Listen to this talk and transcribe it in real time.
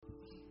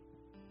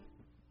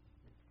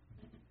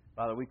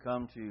Father, we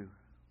come to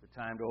the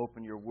time to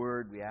open your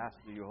word. We ask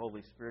that your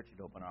Holy Spirit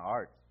should open our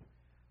hearts,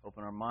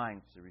 open our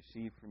minds to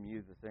receive from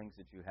you the things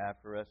that you have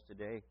for us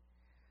today.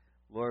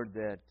 Lord,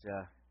 that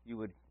you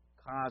would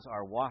cause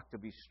our walk to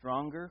be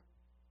stronger,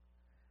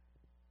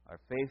 our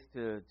faith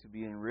to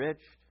be enriched,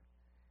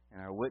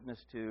 and our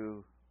witness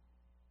to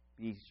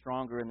be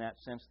stronger in that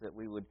sense that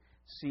we would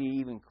see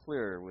even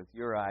clearer with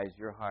your eyes,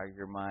 your heart,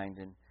 your mind,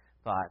 and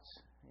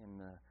thoughts in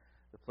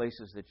the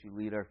places that you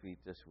lead our feet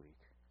this week.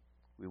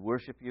 We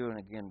worship you, and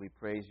again, we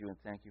praise you and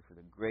thank you for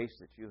the grace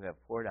that you have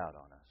poured out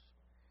on us.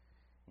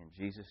 In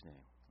Jesus' name,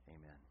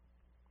 amen.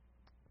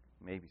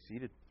 You may be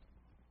seated.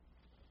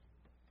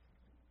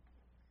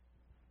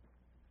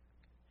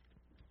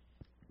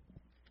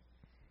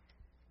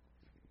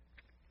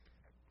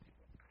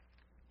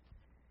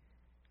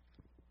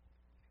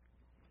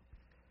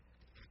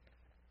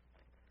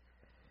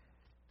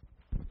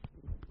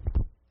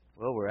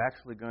 Well, we're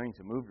actually going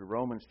to move to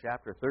Romans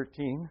chapter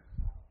 13.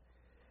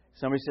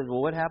 Somebody says,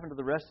 well, what happened to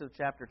the rest of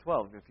chapter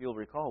 12? If you'll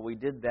recall, we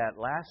did that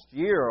last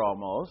year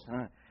almost,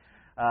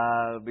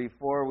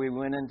 before we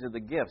went into the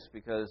gifts,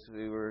 because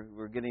we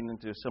were getting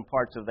into some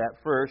parts of that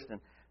first.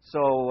 And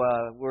so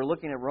we're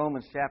looking at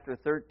Romans chapter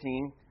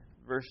 13,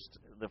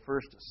 the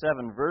first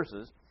 7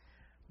 verses.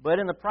 But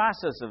in the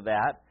process of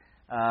that,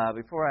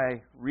 before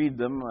I read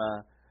them,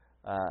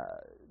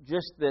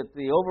 just that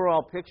the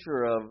overall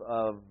picture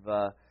of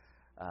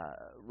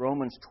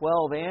Romans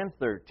 12 and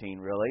 13,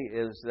 really,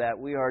 is that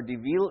we are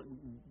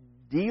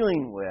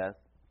dealing with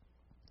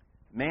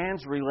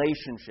man's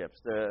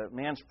relationships,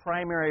 man's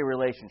primary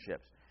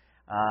relationships.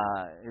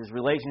 His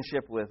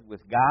relationship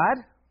with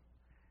God,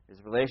 his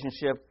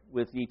relationship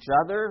with each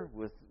other,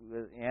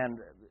 and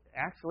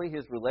actually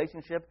his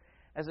relationship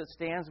as it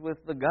stands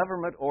with the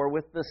government or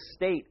with the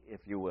state,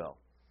 if you will.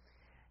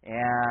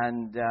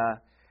 And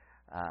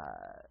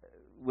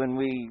when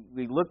we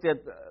looked at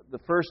the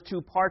first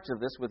 2 parts of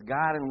this with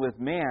God and with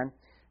man,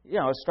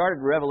 it started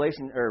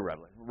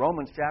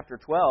Romans chapter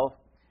 12,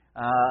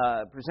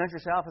 present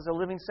yourself as a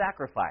living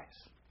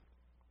sacrifice.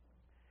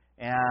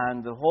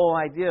 And the whole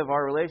idea of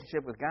our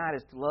relationship with God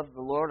is to love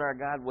the Lord our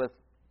God with,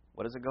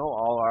 what does it go?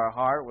 All our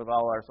heart, with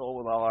all our soul,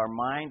 with all our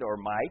mind or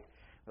might,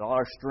 with all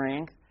our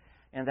strength.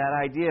 And that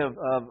idea of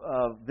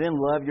then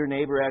love your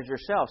neighbor as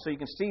yourself. So you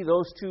can see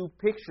those 2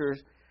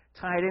 pictures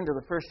tied into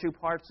the first 2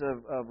 parts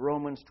of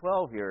Romans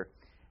 12 here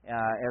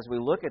as we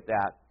look at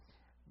that.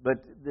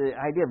 But the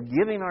idea of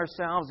giving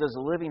ourselves as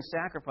a living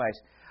sacrifice,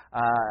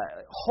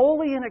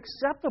 holy and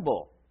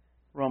acceptable,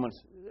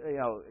 Romans,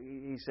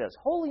 he says,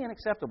 holy and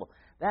acceptable.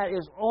 That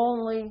is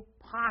only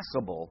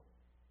possible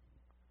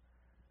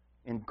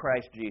in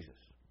Christ Jesus.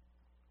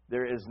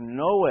 There is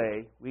no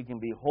way we can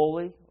be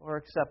holy or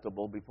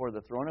acceptable before the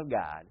throne of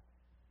God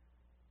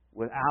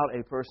without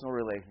a personal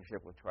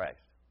relationship with Christ.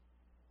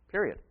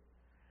 Period.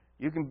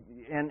 You can,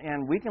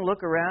 and we can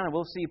look around and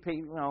we'll see.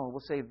 We'll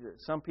say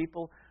some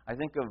people. I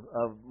think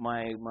of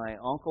my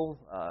uncle,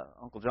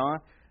 Uncle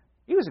John.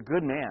 He was a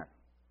good man.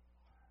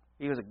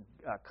 He was a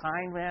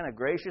kind man, a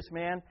gracious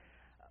man,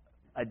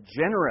 a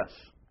generous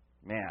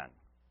man.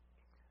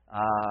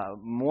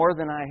 More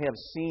than I have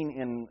seen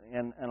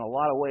in a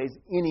lot of ways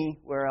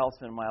anywhere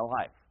else in my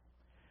life.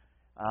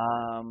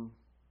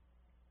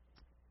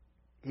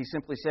 He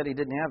simply said he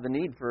didn't have the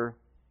need for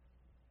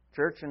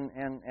church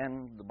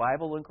and the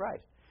Bible and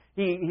Christ.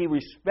 He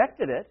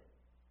respected it,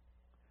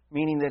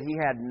 meaning that he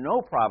had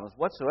no problems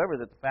whatsoever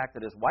that the fact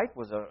that his wife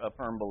was a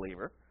firm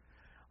believer,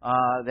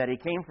 that he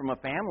came from a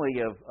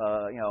family of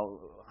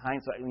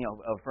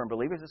of firm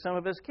believers, that some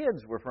of his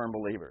kids were firm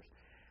believers.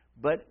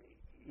 But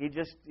he'd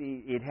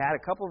had a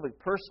couple of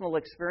personal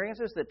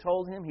experiences that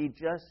told him he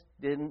just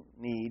didn't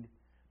need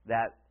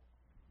that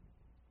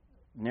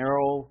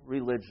narrow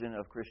religion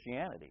of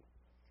Christianity.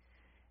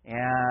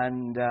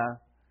 And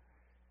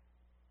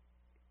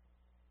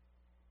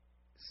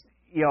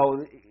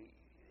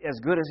as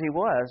good as he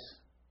was,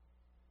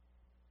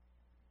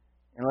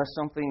 unless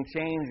something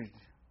changed,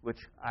 which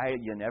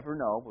you never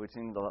know,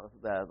 between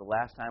the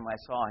last time I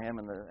saw him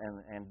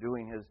and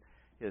doing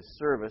his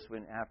service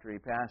after he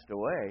passed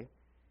away,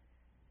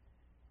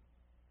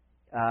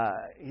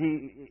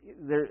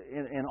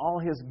 in all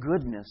his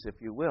goodness, if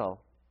you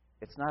will,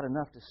 it's not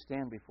enough to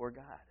stand before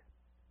God.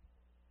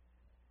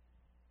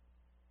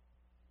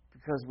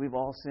 Because we've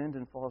all sinned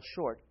and fall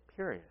short,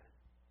 period.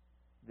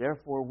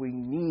 Therefore, we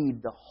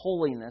need the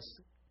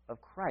holiness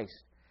of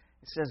Christ.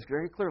 It says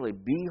very clearly,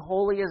 be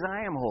holy as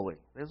I am holy.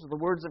 Those are the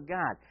words of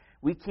God.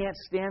 We can't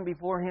stand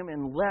before Him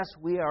unless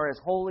we are as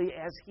holy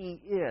as He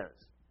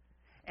is.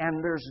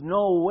 And there's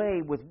no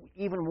way with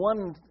even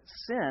one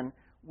sin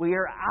we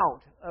are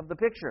out of the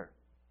picture.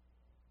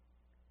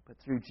 But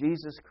through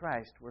Jesus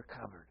Christ, we're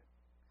covered.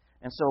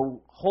 And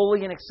so,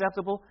 holy and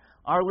acceptable,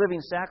 our living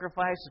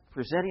sacrifice,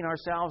 presenting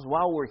ourselves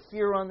while we're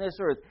here on this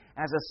earth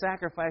as a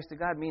sacrifice to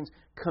God, means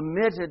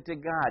committed to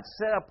God,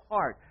 set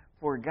apart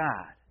for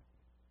God.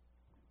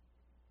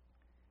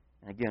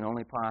 And again,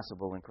 only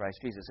possible in Christ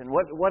Jesus. And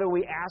what are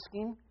we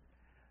asking?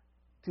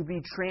 To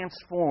be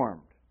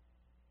transformed.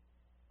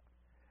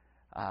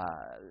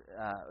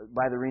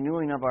 by the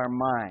renewing of our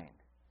mind.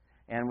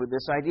 And with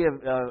this idea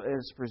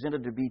is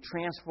presented to be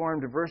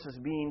transformed versus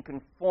being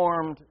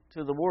conformed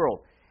to the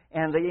world.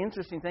 And the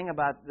interesting thing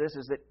about this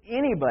is that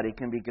anybody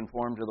can be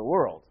conformed to the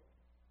world.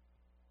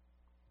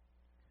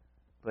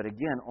 But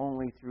again,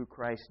 only through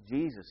Christ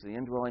Jesus, the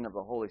indwelling of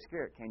the Holy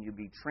Spirit, can you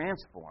be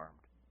transformed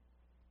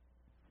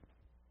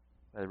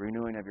by the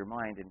renewing of your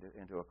mind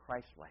into a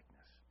Christ-likeness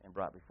and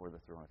brought before the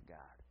throne of God.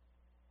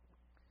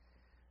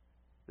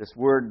 This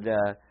word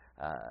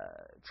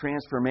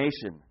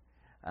transformation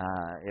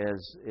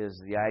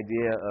is the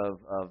idea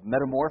of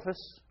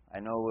metamorphosis. I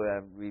know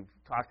we've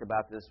talked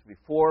about this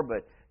before,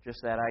 but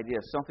just that idea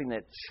of something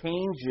that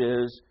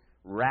changes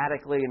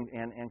radically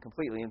and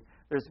completely. And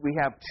we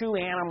have two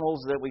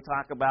animals that we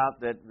talk about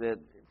that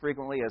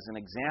frequently as an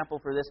example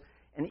for this,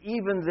 and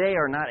even they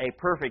are not a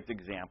perfect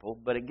example,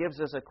 but it gives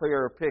us a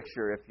clearer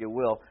picture, if you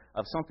will,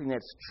 of something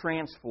that's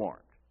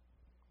transformed.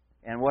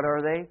 And what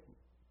are they?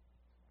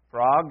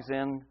 Frogs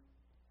and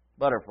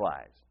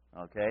butterflies,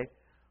 okay?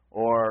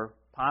 Or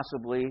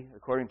possibly,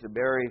 according to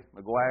Barry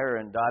McGuire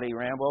and Dottie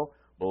Rambo,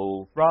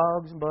 both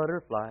frogs and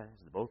butterflies,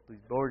 they both be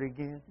bored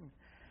again.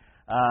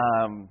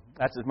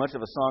 That's as much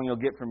of a song you'll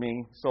get from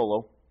me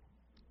solo.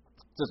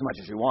 It's as much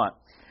as you want.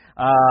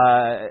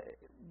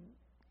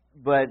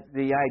 But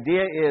the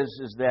idea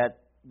is that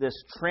this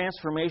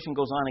transformation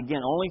goes on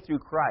again only through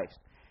Christ.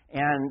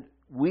 And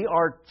we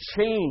are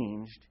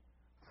changed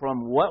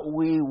from what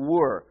we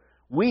were.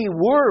 We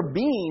were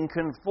being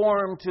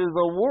conformed to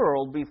the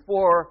world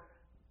before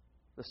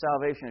the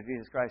salvation of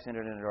Jesus Christ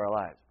entered into our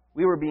lives.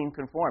 We were being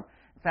conformed.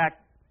 In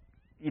fact,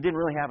 you didn't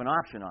really have an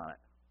option on it.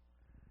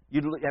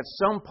 You had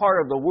some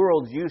part of the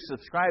world you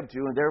subscribed to,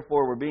 and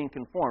therefore were being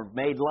conformed,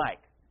 made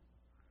like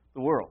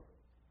the world.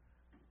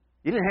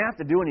 You didn't have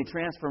to do any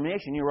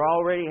transformation. You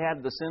already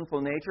had the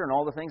sinful nature and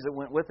all the things that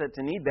went with it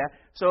to need that.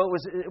 So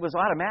it was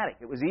automatic.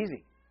 It was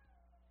easy.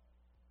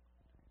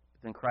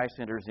 But then Christ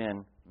enters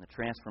in the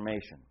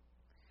transformation.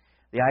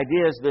 The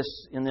idea is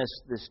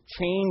this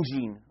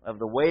changing of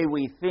the way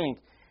we think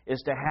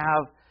is to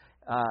have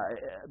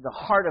the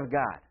heart of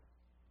God.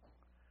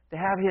 To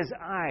have His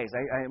eyes.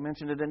 I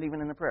mentioned it even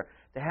in the prayer.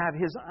 To have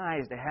His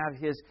eyes, to have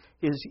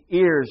His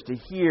ears to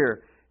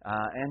hear,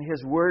 and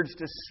His words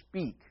to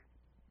speak,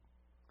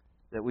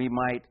 that we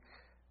might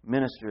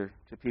minister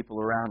to people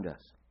around us.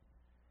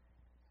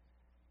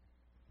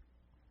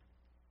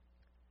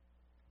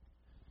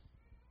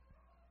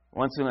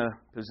 Once in a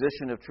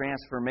position of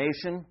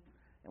transformation,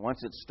 and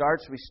once it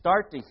starts, we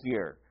start to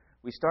hear.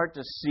 We start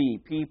to see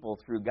people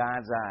through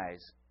God's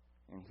eyes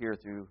and hear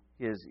through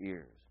His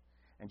ears.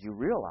 And you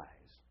realize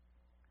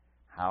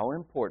how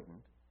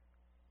important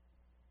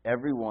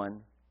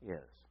everyone is.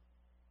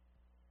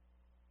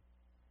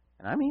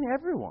 And I mean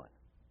everyone.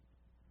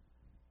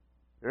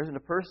 There isn't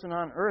a person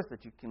on earth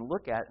that you can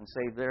look at and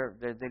say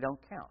they don't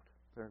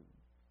count.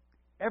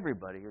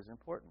 Everybody is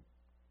important.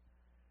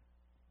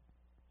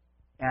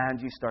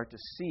 And you start to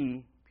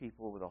see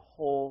people with a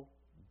whole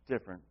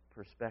different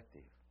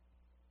perspective.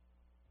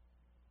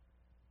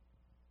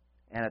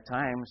 And at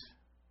times,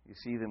 you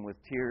see them with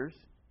tears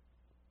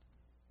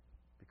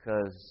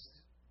because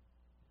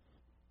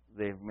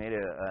they've made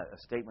a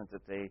statement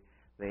that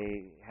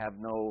they have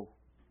no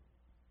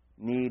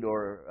need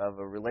or of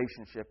a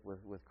relationship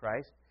with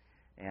Christ.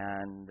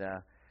 And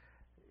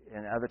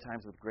other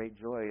times with great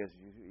joy as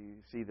you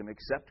see them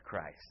accept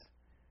Christ.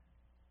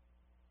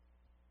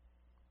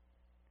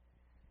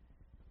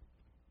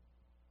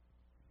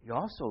 You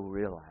also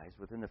realize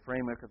within the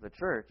framework of the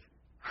church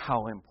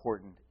how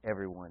important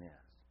everyone is.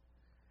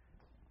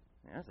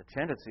 There's a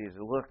tendency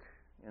to look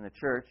in the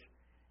church,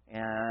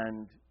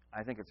 and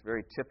I think it's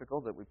very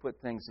typical that we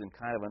put things in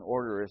kind of an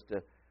order as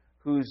to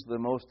who's the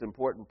most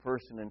important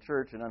person in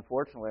church. And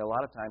unfortunately, a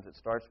lot of times it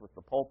starts with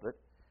the pulpit,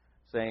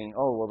 saying,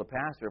 oh, well, the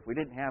pastor, if we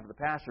didn't have the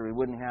pastor, we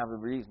wouldn't have the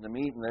reason to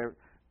meet. And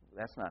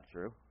that's not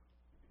true.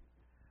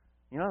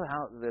 You know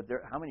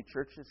how many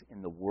churches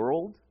in the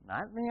world,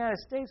 not in the United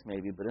States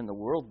maybe, but in the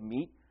world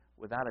meet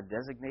without a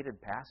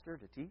designated pastor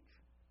to teach?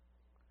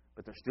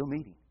 But they're still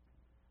meeting.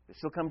 They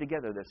still come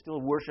together. They're still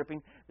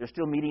worshiping. They're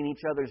still meeting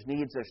each other's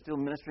needs. They're still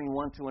ministering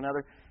one to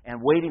another and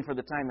waiting for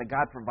the time that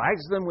God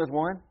provides them with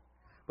one.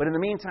 But in the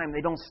meantime,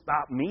 they don't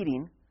stop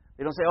meeting.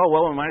 They don't say, oh,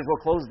 well, we might as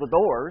well close the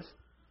doors.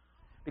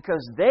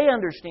 Because they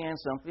understand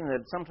something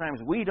that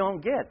sometimes we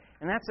don't get.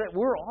 And that's that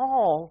we're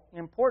all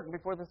important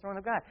before the throne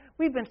of God.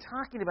 We've been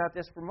talking about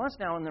this for months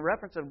now in the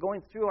reference of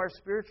going through our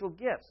spiritual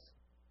gifts.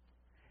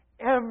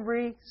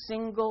 Every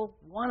single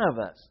one of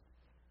us.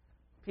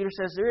 Peter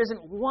says there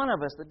isn't one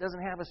of us that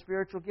doesn't have a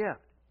spiritual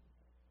gift.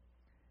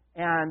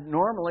 And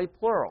normally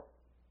plural.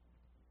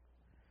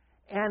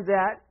 And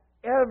that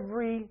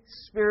every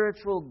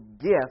spiritual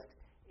gift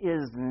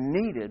is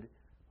needed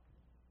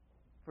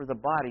for the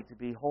body to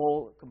be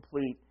whole,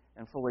 complete,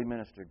 and fully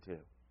ministered to.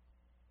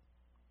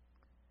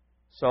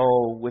 So,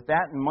 with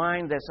that in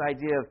mind, this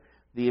idea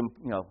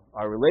of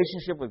our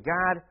relationship with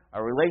God,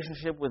 our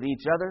relationship with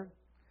each other,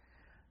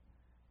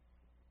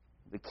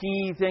 The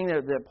key thing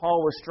that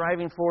Paul was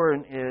striving for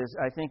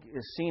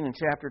is seen in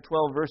chapter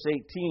 12, verse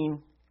 18.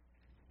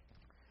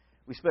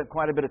 We spent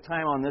quite a bit of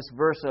time on this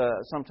verse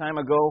some time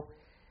ago.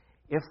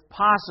 If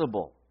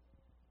possible,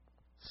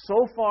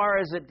 so far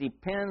as it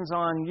depends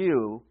on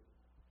you,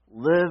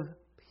 live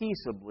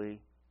peaceably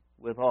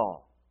with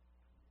all.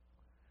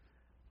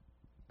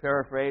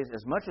 Paraphrase,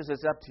 as much as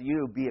it's up to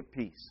you, be at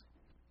peace.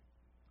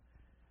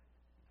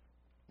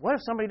 What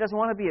if somebody doesn't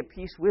want to be at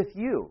peace with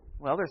you?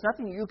 Well, there's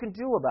nothing you can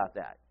do about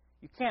that.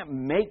 You can't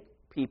make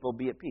people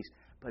be at peace.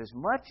 But as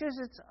much as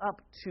it's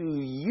up to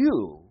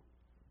you,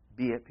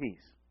 be at peace.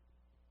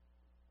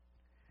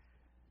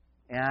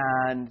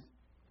 And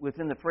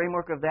within the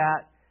framework of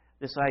that,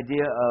 this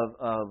idea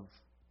of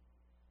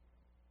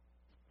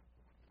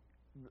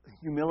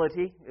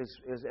humility is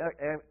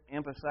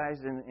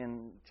emphasized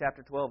in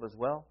chapter 12 as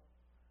well.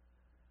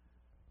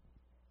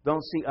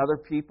 Don't see other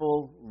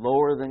people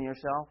lower than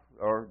yourself,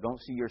 or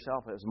don't see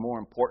yourself as more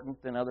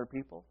important than other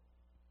people.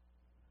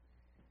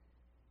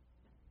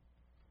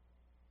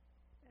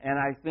 And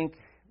I think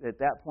at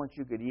that point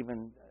you could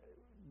even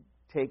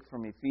take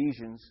from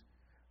Ephesians,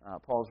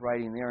 Paul's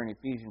writing there in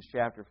Ephesians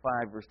chapter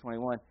 5, verse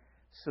 21,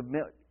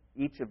 submit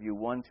each of you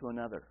one to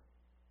another.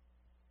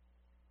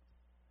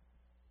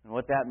 And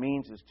what that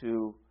means is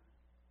to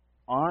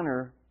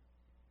honor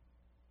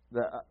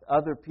the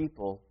other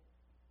people,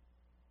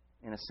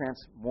 in a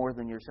sense, more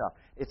than yourself.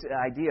 It's the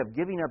idea of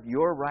giving up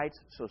your rights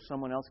so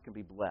someone else can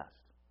be blessed.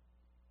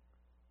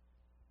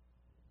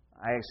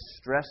 I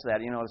stress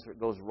that, it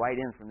goes right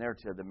in from there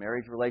to the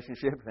marriage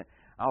relationship.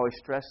 I always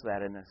stress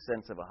that in the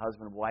sense of a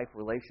husband-wife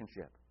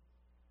relationship.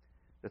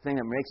 The thing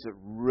that makes it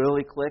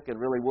really click and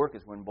really work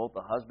is when both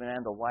the husband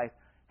and the wife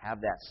have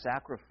that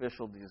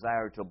sacrificial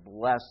desire to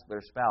bless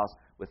their spouse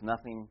with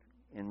nothing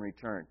in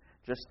return.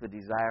 Just the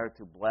desire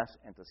to bless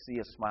and to see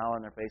a smile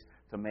on their face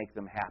to make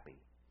them happy.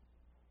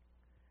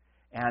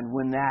 And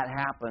when that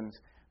happens,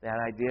 that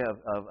idea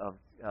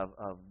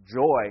of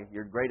joy,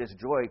 your greatest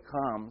joy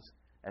comes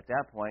at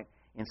that point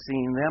in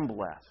seeing them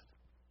blessed.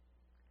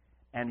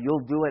 And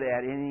you'll do it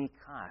at any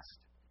cost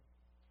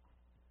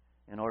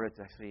in order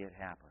to see it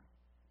happen.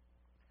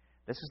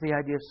 This is the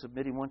idea of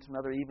submitting one to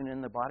another even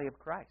in the body of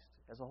Christ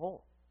as a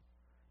whole.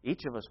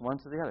 Each of us one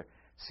to the other.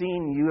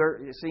 Seeing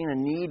a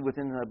need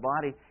within the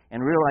body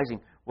and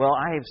realizing, well,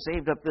 I have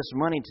saved up this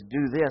money to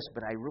do this,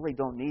 but I really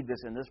don't need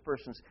this. And this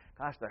person's,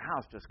 their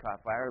house just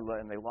caught fire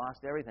and they lost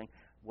everything.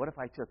 What if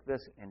I took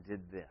this and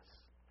did this?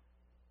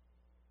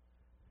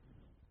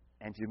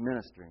 And you're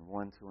ministering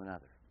one to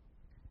another.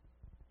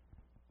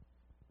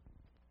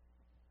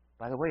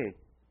 By the way,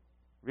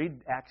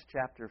 read Acts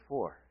chapter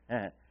 4.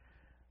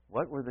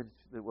 What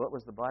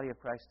was the body of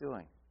Christ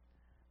doing?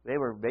 They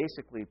were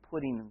basically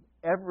putting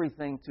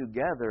everything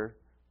together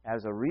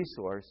as a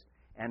resource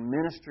and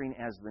ministering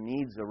as the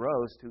needs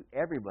arose to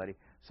everybody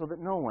so that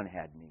no one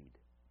had need.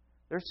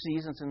 There's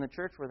seasons in the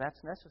church where that's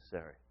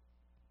necessary.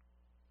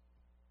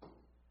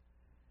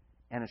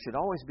 And it should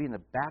always be in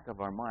the back of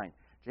our mind.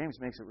 James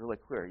makes it really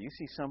clear. You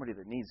see somebody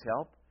that needs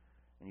help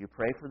and you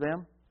pray for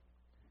them,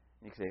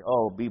 and you say,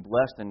 oh, be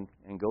blessed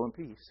and go in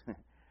peace.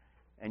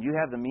 And you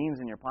have the means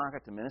in your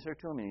pocket to minister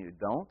to them and you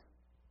don't,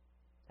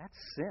 that's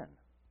sin.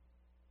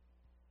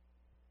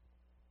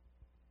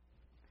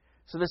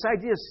 So this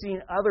idea of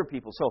seeing other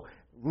people. So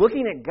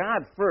looking at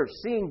God first,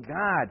 seeing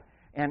God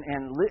and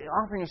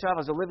offering yourself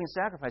as a living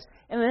sacrifice.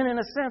 And then in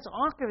a sense,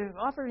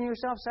 offering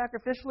yourself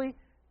sacrificially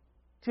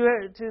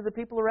to the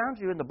people around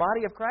you in the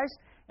body of Christ.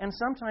 And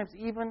sometimes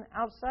even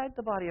outside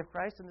the body of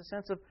Christ in the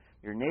sense of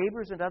your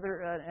neighbors and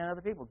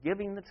other people.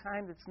 Giving the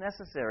time that's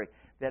necessary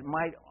that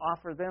might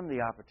offer them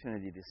the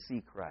opportunity to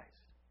see Christ.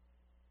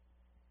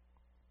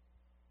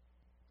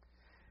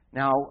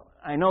 Now,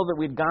 I know that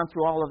we've gone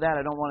through all of that.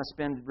 I don't want to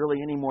spend really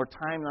any more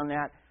time on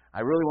that.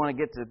 I really want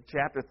to get to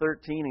chapter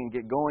 13 and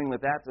get going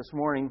with that this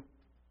morning.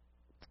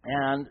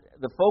 And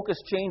the focus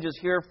changes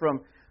here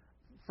from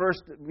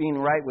first being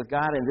right with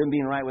God and then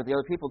being right with the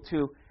other people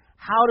to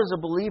how does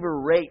a believer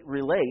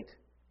relate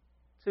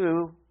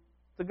to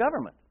the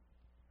government?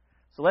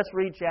 So let's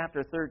read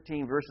chapter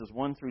 13, verses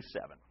 1 through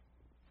 7.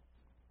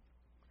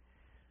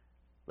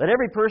 Let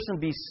every person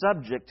be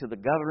subject to the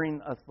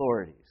governing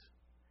authorities.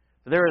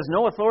 For there is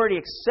no authority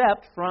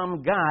except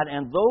from God,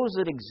 and those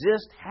that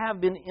exist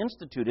have been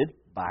instituted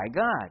by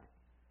God.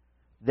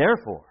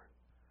 Therefore,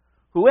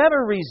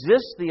 whoever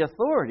resists the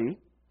authority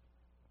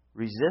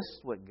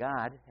resists what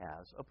God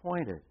has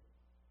appointed.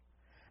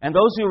 And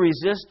those who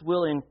resist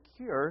will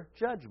incur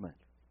judgment.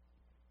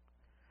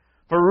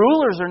 For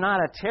rulers are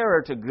not a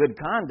terror to good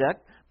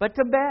conduct, but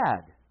to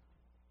bad.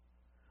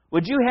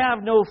 Would you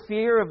have no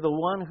fear of the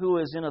one who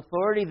is in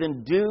authority?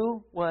 Then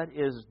do what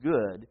is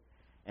good,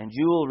 and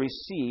you will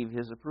receive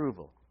his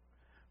approval.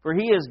 For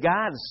he is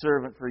God's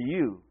servant for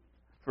you,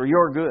 for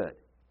your good.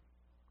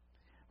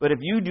 But if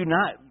you do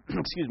not,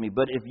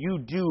 but if you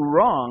do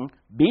wrong,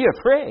 be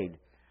afraid.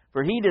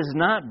 For he does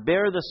not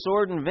bear the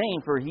sword in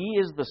vain, for he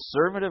is the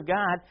servant of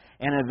God,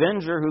 an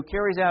avenger who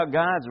carries out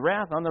God's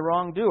wrath on the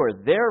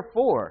wrongdoer.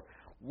 Therefore,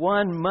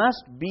 one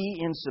must be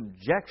in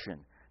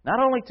subjection, Not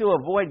only to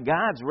avoid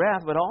God's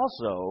wrath, but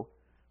also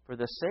for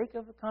the sake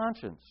of the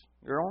conscience,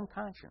 your own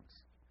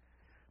conscience.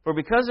 For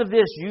because of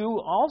this,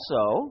 you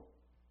also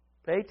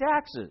pay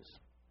taxes.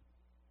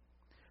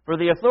 For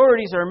the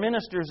authorities are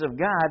ministers of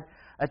God,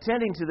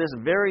 attending to this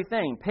very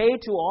thing. Pay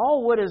to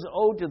all what is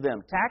owed to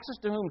them. Taxes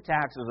to whom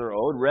taxes are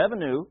owed.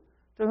 Revenue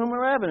to whom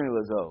revenue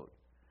is owed.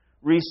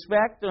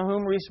 Respect to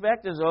whom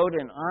respect is owed.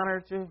 And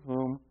honor to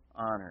whom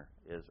honor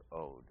is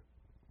owed.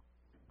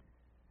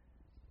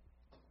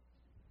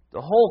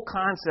 The whole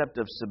concept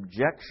of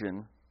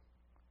subjection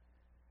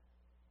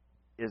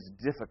is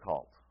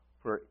difficult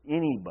for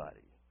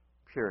anybody,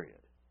 period.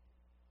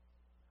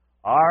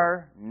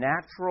 Our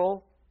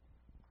natural,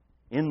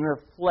 in the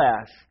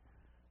flesh,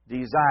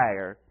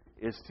 desire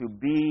is to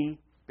be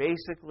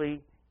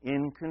basically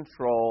in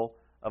control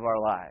of our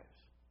lives.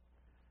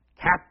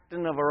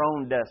 Captain of our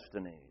own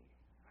destiny.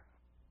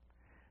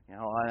 You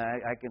know,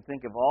 I can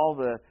think of all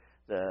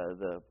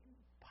the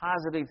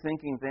positive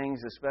thinking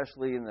things,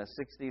 especially in the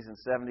 60s and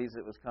 70s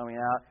that was coming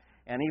out,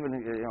 and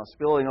even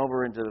spilling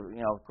over into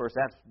of course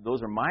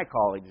those are my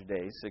college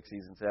days,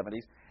 60s and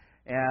 70s,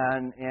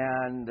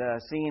 and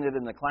seeing it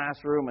in the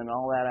classroom and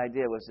all that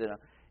idea was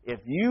if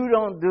you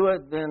don't do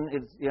it, then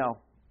it's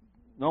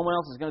no one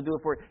else is going to do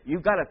it for you.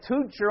 You've got to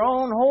toot your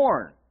own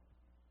horn.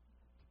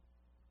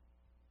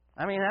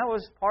 I mean, that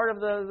was part of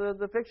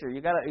the picture.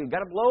 You got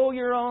to blow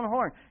your own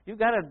horn. You've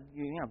got to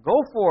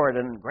go for it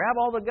and grab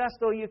all the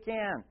gusto you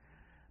can.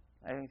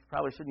 I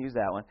probably shouldn't use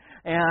that one.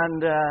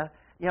 And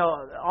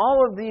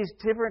all of these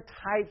different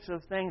types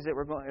of things that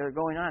are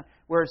going on,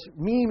 where it's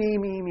me, me,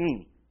 me,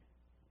 me.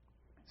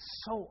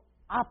 So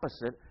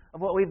opposite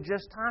of what we've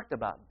just talked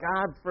about.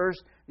 God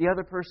first, the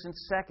other person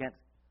second,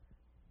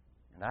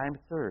 and I'm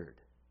third.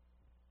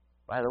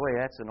 By the way,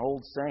 that's an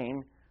old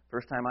saying.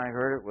 First time I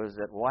heard it was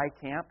at Y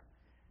Camp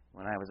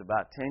when I was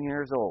about 10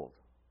 years old.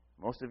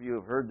 Most of you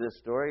have heard this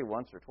story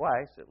once or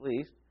twice, at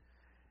least.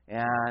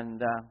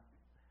 And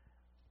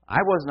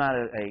I was not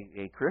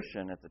a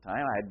Christian at the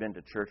time. I had been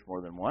to church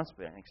more than once,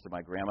 thanks to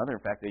my grandmother. In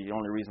fact, the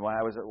only reason why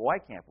I was at Y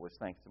Camp was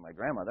thanks to my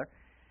grandmother,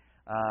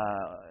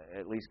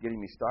 at least getting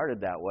me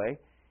started that way.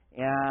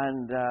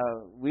 And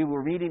we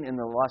were meeting in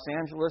the Los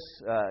Angeles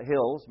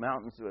hills,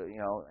 mountains,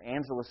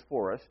 Angeles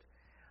Forest.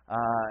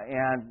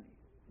 And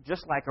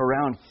just like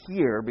around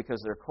here,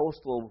 because they're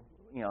coastal,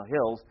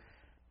 hills,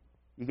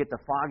 you get the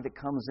fog that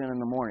comes in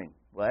the morning.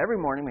 Well, every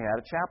morning we had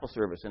a chapel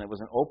service, and it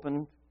was an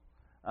open,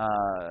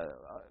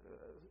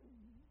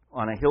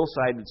 on a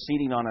hillside,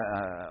 seating on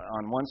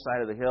one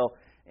side of the hill,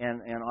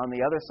 and on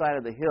the other side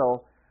of the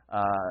hill,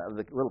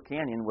 the little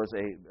canyon, was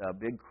a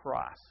big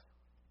cross.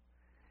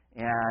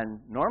 And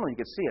normally you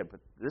could see it,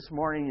 but this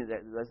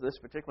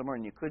particular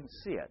morning, you couldn't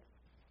see it.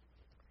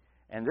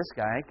 And this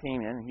guy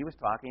came in, and he was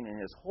talking,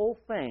 and his whole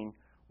thing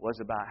was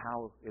about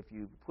how if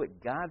you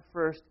put God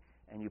first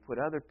and you put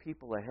other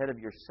people ahead of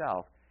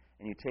yourself,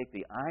 and you take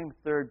the I'm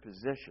third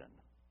position,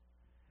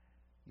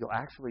 you'll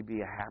actually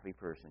be a happy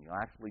person. You'll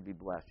actually be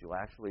blessed. You'll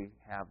actually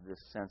have this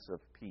sense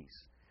of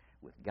peace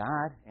with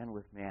God and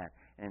with man.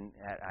 And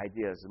that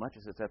idea, as much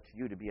as it's up to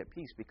you to be at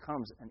peace,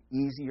 becomes an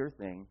easier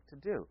thing to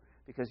do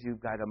because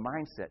you've got a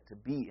mindset to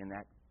be in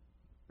that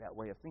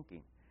way of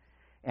thinking.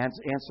 And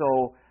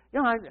so,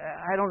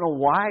 I don't know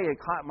why it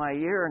caught my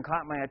ear and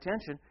caught my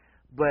attention,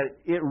 but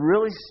it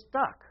really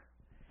stuck.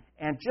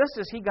 And just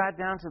as he got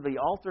down to the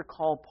altar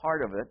call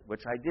part of it,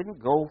 which I didn't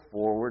go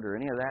forward or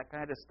any of that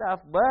kind of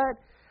stuff,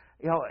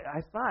 but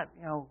I thought,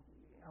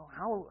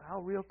 how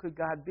real could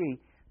God be?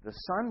 The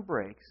sun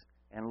breaks,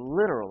 and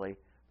literally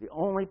the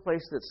only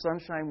place that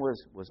sunshine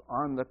was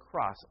on the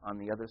cross on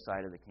the other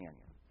side of the canyon.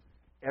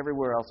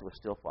 Everywhere else was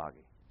still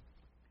foggy.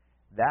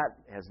 That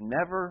has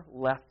never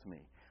left me.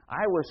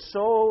 I was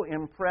so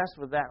impressed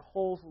with that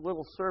whole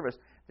little service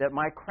that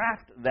my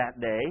craft that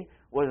day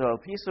was a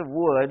piece of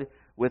wood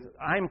with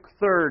I'm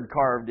third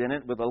carved in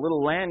it with a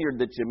little lanyard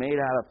that you made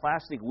out of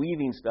plastic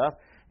weaving stuff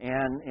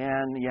and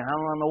you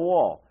hung on the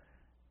wall.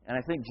 And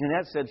I think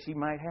Jeanette said she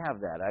might have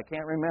that. I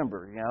can't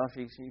remember. I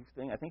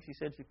think she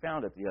said she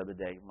found it the other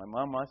day. My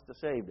mom must have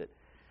saved it.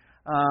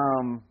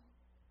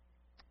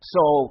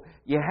 So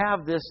you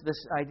have this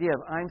idea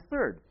of I'm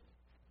third.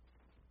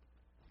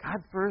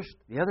 God first,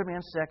 the other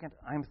man second,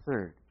 I'm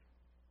third.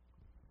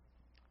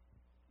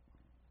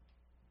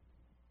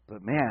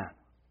 But man,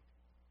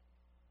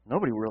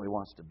 nobody really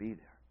wants to be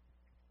there.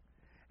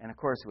 And of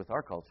course, with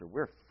our culture,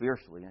 we're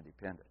fiercely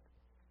independent.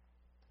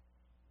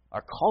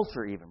 Our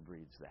culture even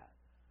breeds that.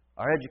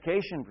 Our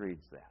education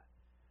breeds that.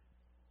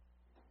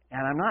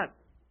 And I'm not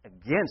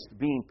against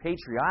being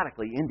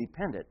patriotically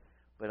independent,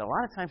 but a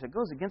lot of times it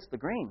goes against the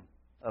grain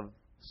of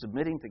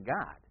submitting to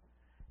God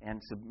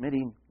and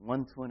submitting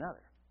one to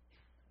another.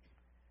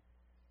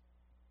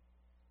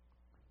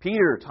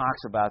 Peter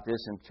talks about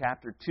this in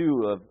chapter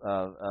 2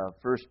 of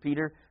 1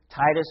 Peter,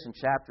 Titus in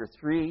chapter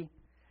 3,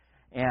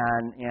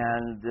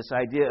 and this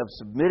idea of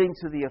submitting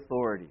to the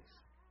authorities,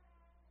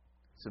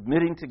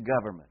 submitting to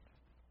government.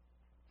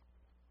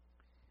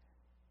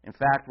 In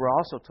fact, we're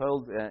also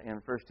told in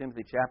 1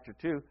 Timothy chapter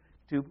 2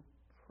 to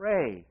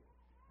pray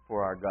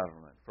for our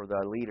government, for the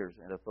leaders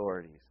and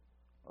authorities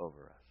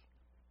over us.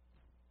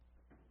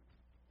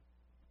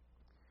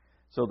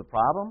 So the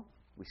problem,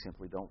 we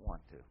simply don't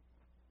want to.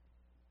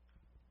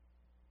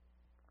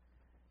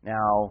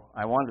 Now,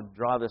 I want to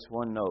draw this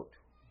one note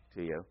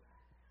to you.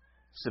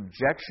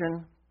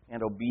 Subjection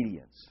and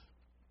obedience,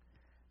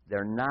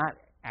 they're not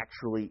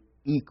actually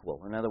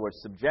equal. In other words,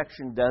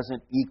 subjection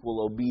doesn't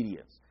equal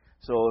obedience.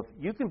 So if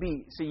you can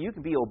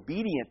be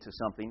obedient to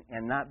something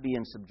and not be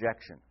in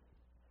subjection.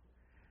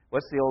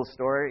 What's the old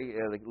story?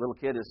 The little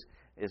kid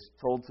is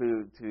told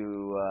to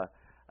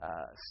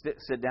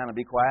sit down and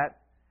be quiet,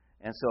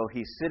 and so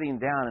he's sitting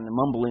down and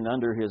mumbling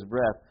under his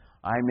breath,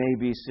 "I may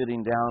be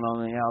sitting down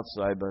on the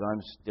outside, but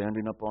I'm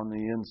standing up on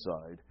the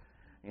inside."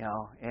 You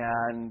know,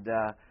 and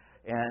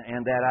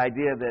that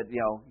idea that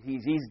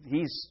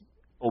he's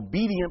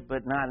obedient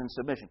but not in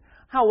submission.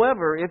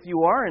 However, if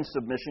you are in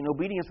submission,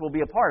 obedience will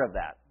be a part of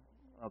that.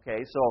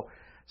 Okay,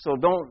 so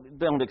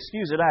don't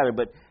excuse it either.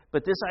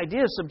 But this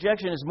idea of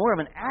subjection is more of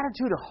an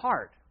attitude of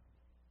heart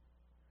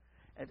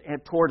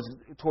and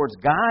towards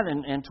God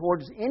and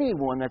towards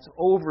anyone that's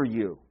over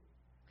you.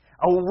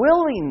 A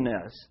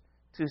willingness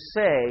to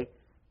say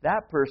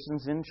that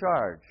person's in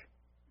charge.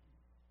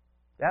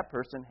 That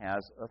person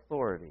has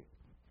authority.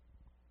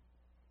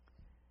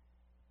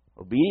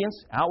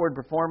 Obedience, outward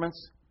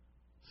performance,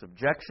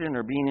 subjection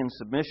or being in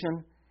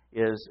submission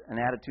is an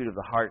attitude of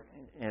the heart,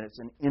 and it's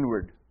an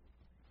inward.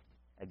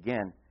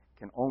 Again,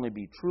 can only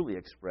be truly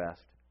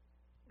expressed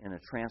in a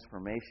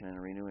transformation and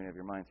a renewing of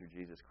your mind through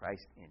Jesus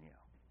Christ in you.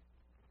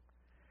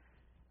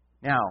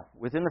 Now,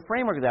 within the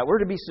framework of that, we're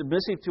to be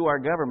submissive to our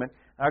government.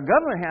 Our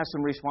government has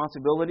some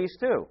responsibilities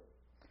too.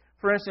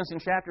 For instance, in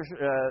chapter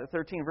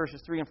 13,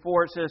 verses 3 and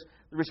 4, it says,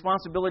 the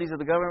responsibilities of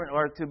the government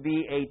are to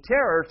be a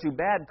terror to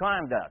bad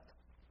conduct.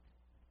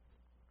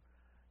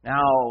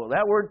 Now,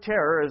 that word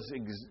terror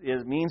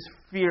means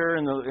fear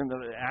in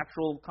the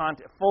actual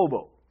context.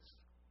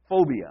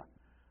 Phobia.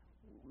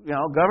 You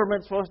know,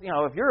 government's supposed to,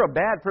 if you're a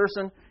bad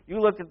person,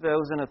 you look at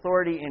those in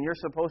authority and you're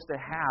supposed to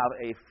have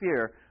a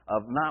fear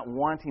of not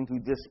wanting to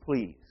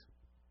displease.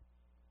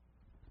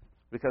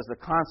 Because the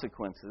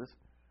consequences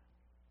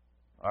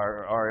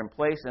are in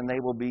place and they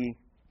will be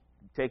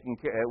taken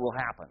care, it will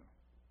happen.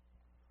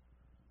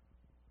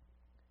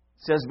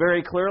 It says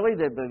very clearly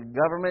that the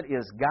government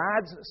is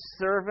God's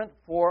servant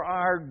for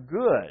our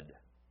good.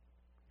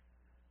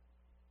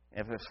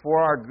 If it's for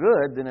our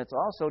good, then it's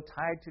also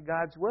tied to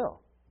God's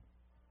will.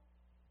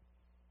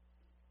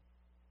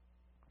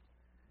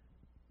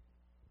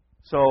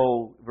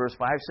 So, verse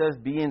 5 says,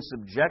 be in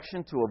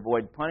subjection to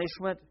avoid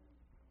punishment.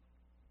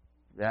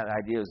 That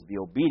idea is the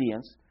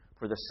obedience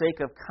for the sake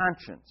of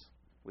conscience,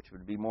 which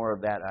would be more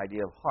of that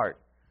idea of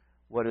heart.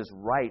 What is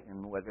right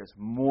and what is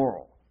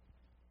moral.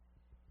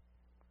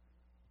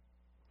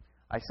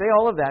 I say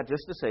all of that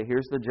just to say,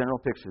 here's the general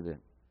picture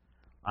then.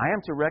 I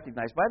am to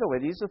recognize, by the way,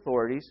 these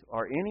authorities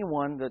are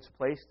anyone that's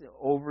placed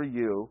over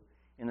you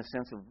in the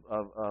sense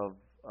of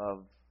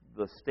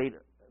the state,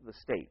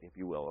 if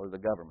you will, or the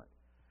government.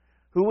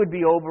 Who would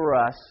be over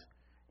us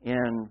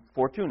in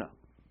Fortuna?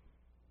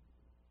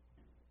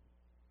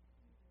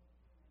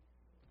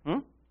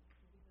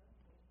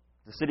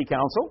 The city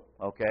council,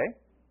 okay.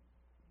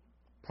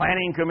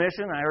 Planning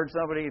commission, I heard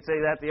somebody say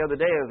that the other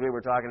day as we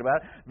were talking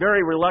about it,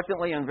 very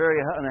reluctantly and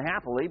very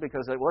unhappily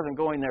because it wasn't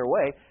going their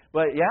way.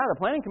 But yeah, the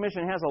planning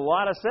commission has a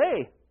lot of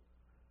say.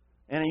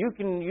 And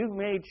you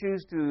may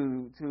choose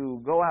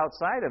to go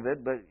outside of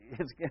it, but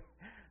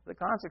the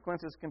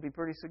consequences can be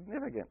pretty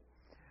significant.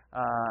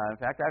 In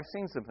fact, I've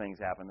seen some things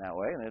happen that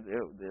way,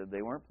 and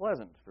they weren't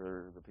pleasant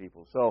for the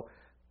people. So,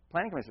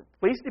 planning commission,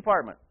 police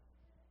department.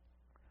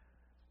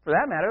 For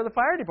that matter, the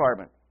fire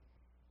department.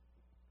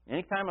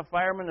 Anytime a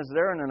fireman is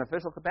there in an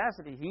official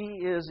capacity,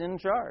 he is in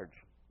charge.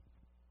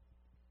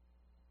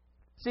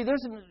 See,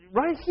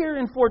 right here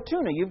in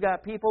Fortuna, you've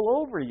got people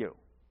over you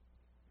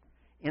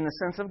in the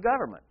sense of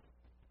government.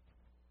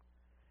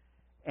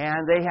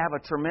 And they have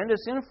a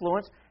tremendous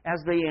influence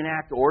as they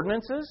enact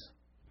ordinances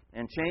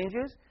and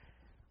changes.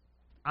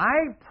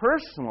 I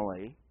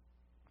personally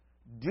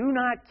do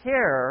not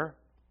care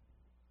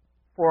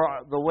for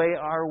the way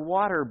our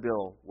water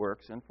bill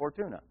works in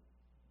Fortuna.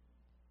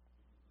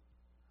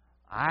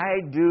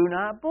 I do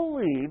not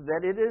believe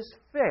that it is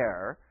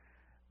fair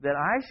that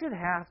I should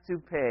have to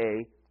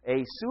pay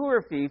a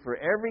sewer fee for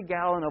every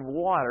gallon of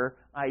water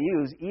I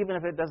use, even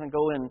if it doesn't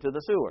go into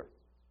the sewer.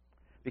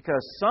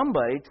 Because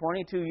somebody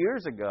 22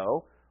 years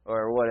ago,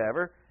 or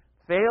whatever,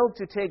 failed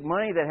to take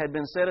money that had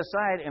been set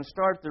aside and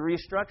start the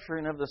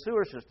restructuring of the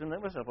sewer system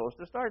that was supposed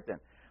to start then.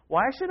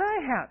 Why should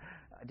I have?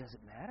 It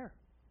doesn't matter.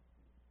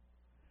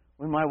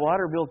 When my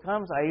water bill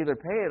comes, I either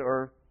pay it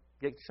or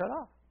get shut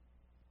off.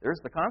 There's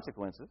the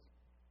consequences.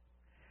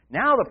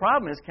 Now the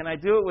problem is, can I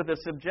do it with a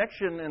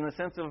subjection in the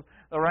sense of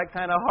the right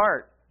kind of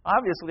heart?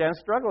 Obviously, I'm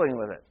struggling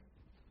with it.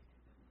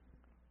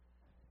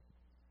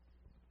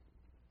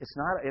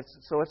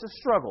 So it's a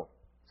struggle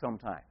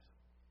sometimes.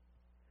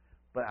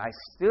 But I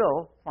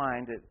still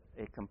find it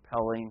a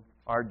compelling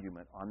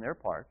argument on their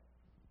part.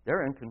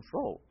 They're in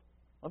control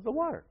of the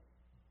water.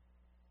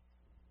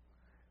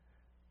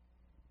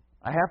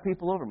 I have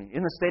people over me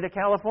in the state of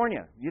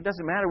California. It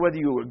doesn't matter whether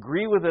you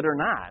agree with it or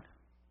not.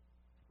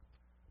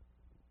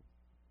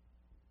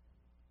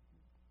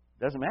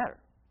 It doesn't matter.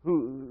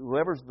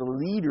 Whoever's the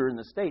leader in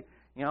the state.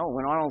 You know,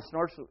 when Arnold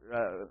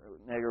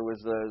Schwarzenegger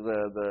was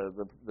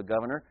the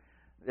governor,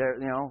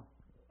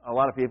 a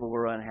lot of people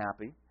were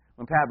unhappy.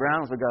 When Pat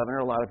Brown was the governor,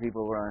 a lot of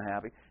people were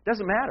unhappy. It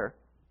doesn't matter.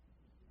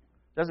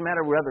 It doesn't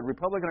matter whether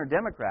Republican or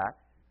Democrat.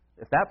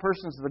 If that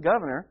person's the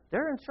governor,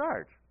 they're in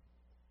charge.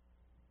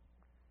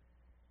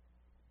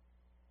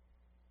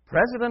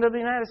 President of the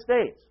United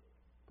States.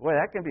 Boy,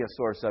 that can be a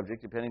sore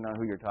subject depending on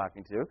who you're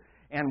talking to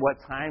and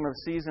what time of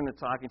season it's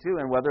talking to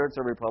and whether it's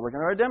a Republican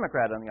or a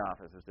Democrat in the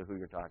office as to who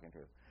you're talking to.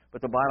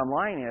 But the bottom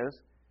line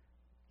is,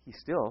 he's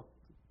still,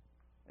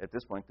 at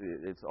this point,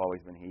 it's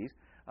always been he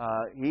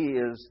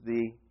is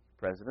the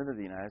President of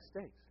the United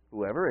States,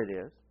 whoever it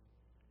is,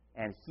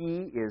 and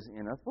he is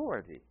in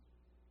authority.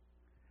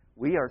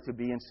 We are to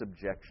be in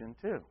subjection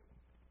too.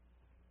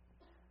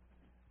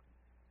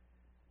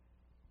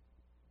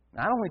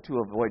 Not only to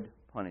avoid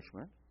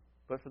punishment,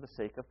 but for the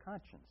sake of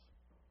conscience.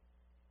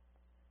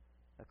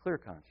 A clear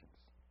conscience.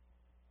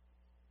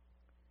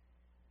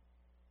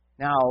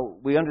 Now,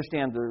 we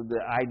understand the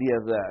idea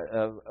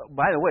of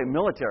by the way,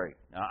 military.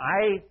 Now,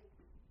 I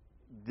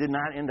did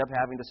not end up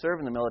having to serve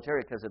in the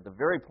military because at the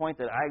very point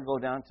that I go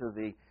down to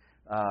the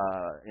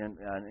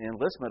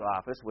enlistment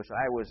office, which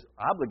I was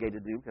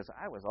obligated to do because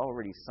I was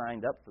already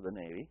signed up for the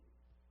Navy,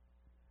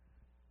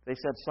 they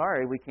said,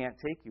 sorry, we can't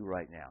take you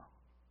right now.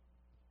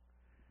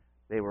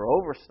 They were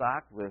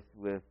overstocked with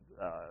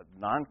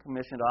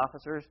non-commissioned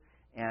officers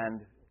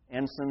and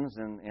ensigns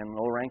and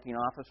low-ranking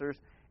officers,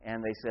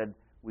 and they said,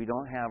 we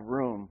don't have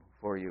room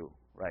for you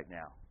right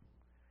now,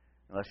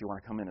 unless you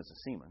want to come in as a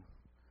seaman.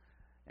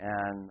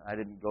 And I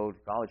didn't go to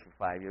college for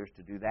 5 years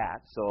to do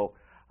that, so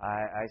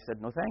I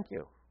said, no, thank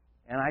you.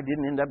 And I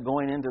didn't end up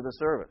going into the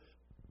service.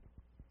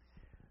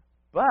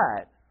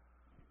 But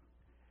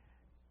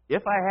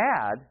if I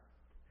had,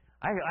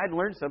 I'd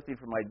learned something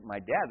from my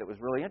dad that was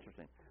really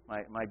interesting.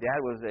 My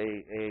dad was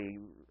a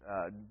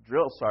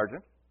drill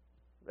sergeant.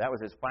 That was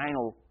his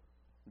final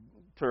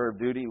tour of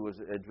duty, was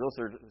a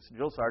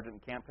drill sergeant in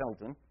Camp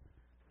Pendleton.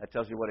 That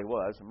tells you what he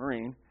was, a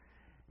Marine.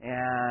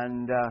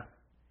 And,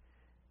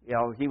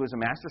 he was a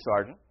master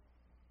sergeant.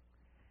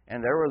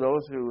 And there were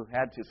those who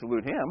had to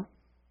salute him.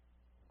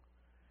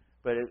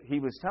 But he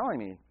was telling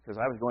me, because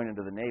I was going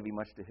into the Navy,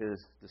 much to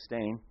his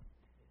disdain,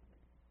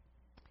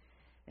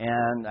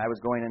 and I was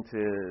going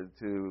into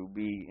to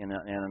be in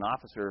an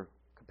officer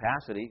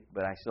capacity,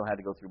 but I still had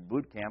to go through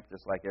boot camp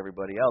just like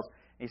everybody else.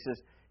 He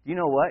says, "You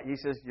know what?" He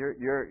says, "Your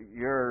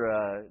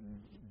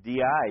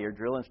DI, your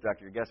drill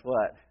instructor. Guess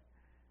what?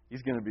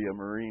 He's going to be a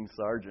Marine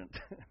sergeant."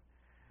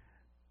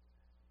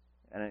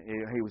 And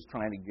he was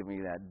trying to give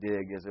me that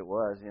dig as it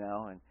was,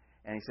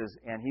 And he says,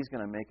 and he's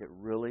going to make it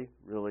really,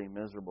 really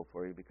miserable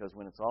for you because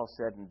when it's all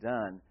said and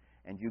done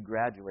and you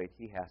graduate,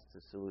 he has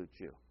to salute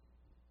you.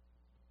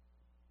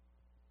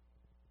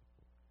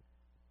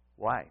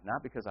 Why?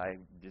 Not because I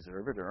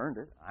deserve it or earned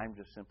it. I'm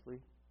just simply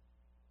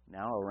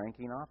now a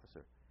ranking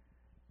officer.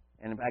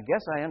 And I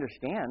guess I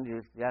understand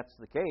if that's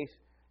the case.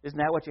 Isn't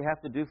that what you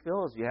have to do,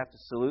 Phil? Is you have to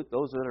salute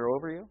those that are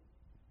over you?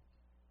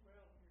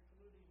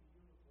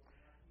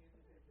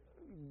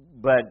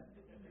 But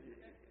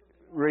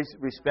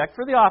respect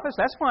for the office,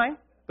 that's fine,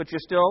 but you're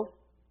still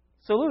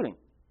saluting.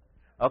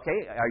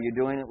 Okay, are you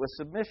doing it with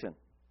submission?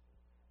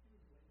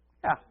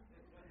 Yeah.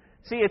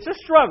 See, it's a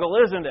struggle,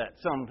 isn't it,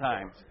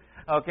 sometimes?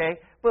 Okay,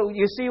 but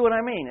you see what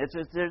I mean.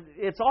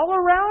 It's all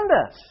around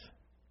us.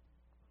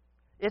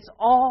 It's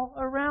all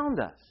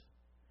around us.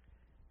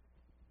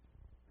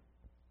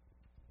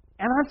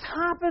 And on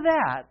top of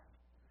that,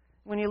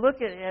 when you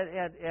look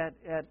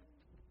at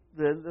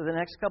the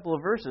next couple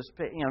of verses,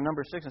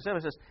 number 6 and 7,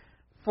 it says,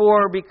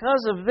 "For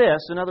because of this,"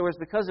 in other words,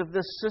 because of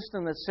this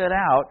system that's set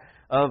out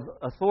of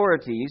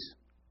authorities,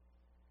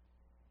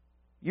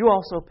 you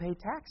also pay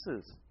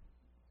taxes.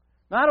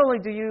 Not only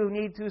do you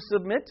need to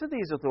submit to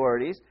these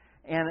authorities,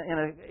 and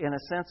in a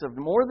sense of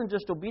more than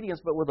just obedience,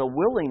 but with a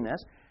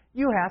willingness,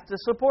 you have to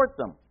support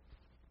them.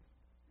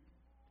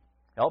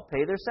 Help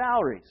pay their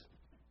salaries.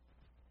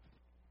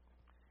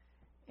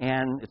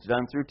 And it's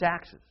done through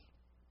taxes.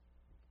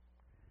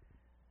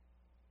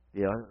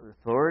 The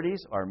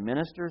authorities are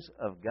ministers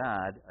of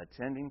God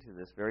attending to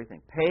this very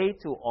thing. Pay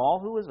to all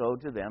who is owed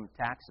to them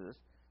taxes,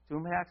 to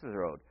whom taxes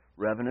are owed.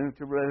 Revenue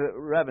to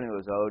revenue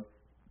is owed.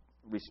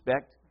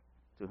 Respect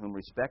to whom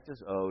respect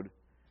is owed.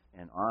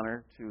 And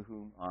honor to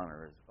whom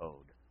honor is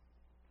owed.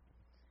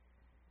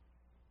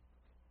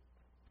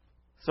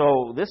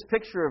 So this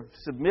picture of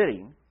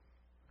submitting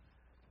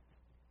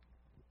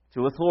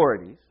to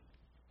authorities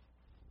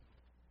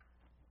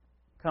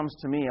comes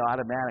to me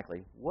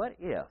automatically. What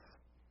if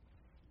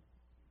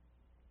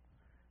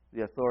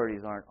the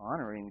authorities aren't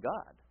honoring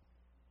God?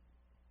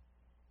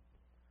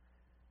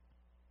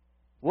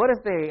 What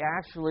if they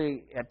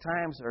actually, at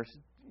times,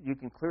 you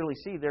can clearly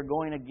see they're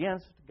going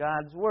against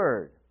God's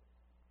Word?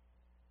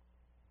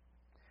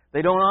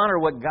 They don't honor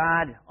what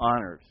God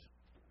honors.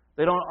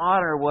 They don't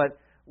honor what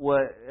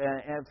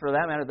and for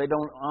that matter, they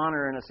don't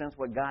honor, in a sense,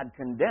 what God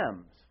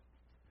condemns,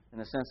 in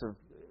the sense of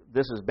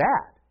this is bad.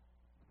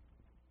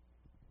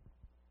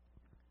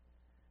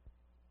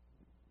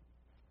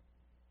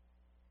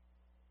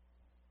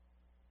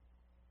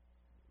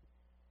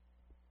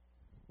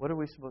 What are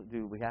we supposed to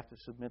do? We have to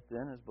submit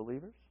then as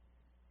believers?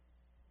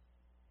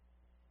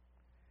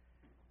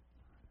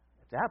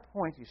 At that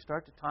point, you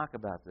start to talk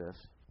about this,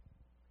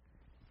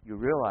 you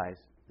realize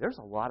there's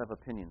a lot of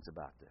opinions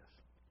about this.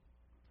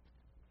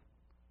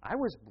 I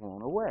was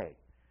blown away.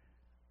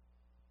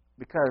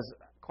 Because,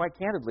 quite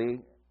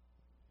candidly,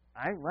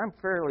 I'm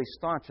fairly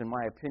staunch in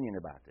my opinion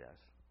about this.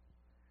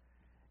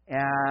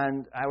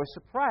 And I was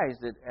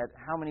surprised at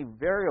how many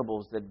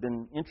variables that had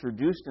been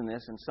introduced in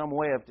this in some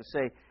way of to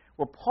say,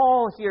 well,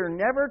 Paul here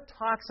never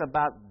talks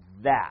about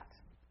that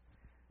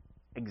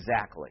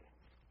exactly.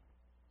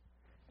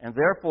 And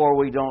therefore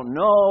we don't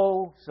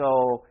know,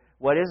 so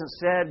what isn't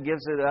said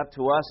gives it up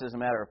to us as a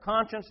matter of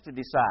conscience to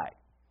decide.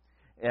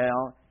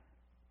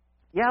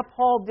 Yeah,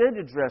 Paul did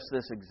address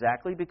this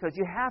exactly because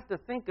you have to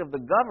think of the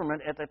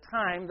government at the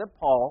time that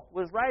Paul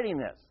was writing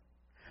this.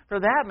 For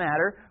that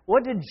matter,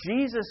 what did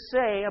Jesus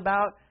say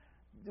about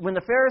when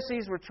the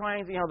Pharisees were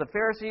trying to, the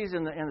Pharisees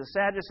and the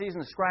Sadducees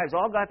and the scribes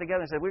all got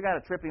together and said, we've got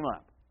to trip him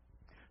up.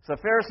 So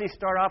the Pharisees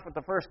start off with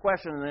the first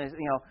question,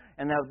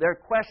 and their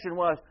question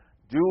was,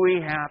 do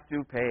we have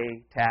to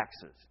pay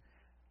taxes?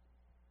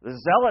 The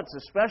zealots,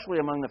 especially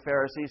among the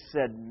Pharisees,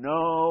 said,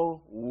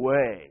 no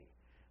way.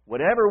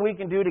 Whatever we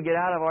can do to get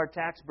out of our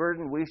tax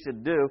burden, we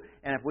should do.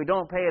 And if we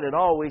don't pay it at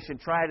all, we should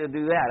try to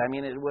do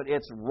that.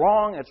 It's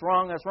wrong, it's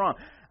wrong, that's wrong.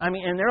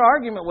 And their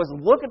argument was,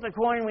 look at the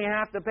coin we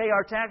have to pay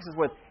our taxes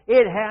with.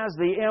 It has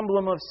the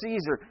emblem of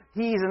Caesar.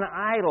 He's an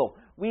idol.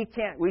 We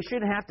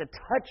shouldn't have to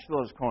touch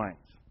those coins.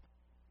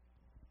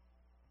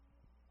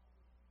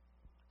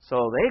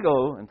 So they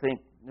go and think,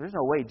 there's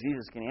no way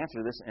Jesus can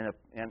answer this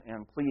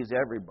and please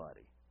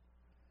everybody.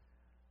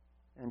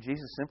 And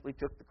Jesus simply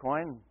took the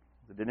coin,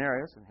 the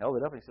denarius, and held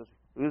it up. And he says,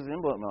 whose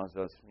emblem on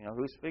this?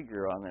 Whose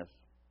figure on this?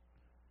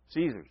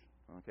 Caesar's.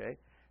 Okay?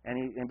 And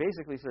he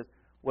basically says,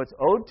 what's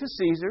owed to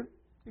Caesar,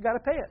 you've got to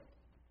pay it.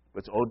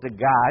 What's owed to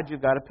God,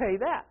 you've got to pay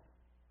that.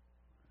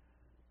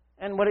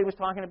 And what he was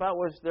talking about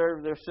was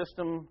their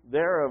system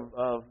there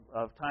of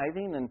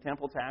tithing and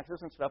temple taxes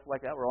and stuff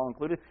like that were all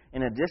included,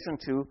 in addition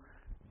to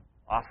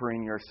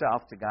offering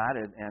yourself to God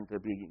and to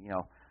be,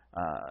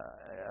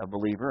 a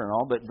believer and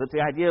all. But the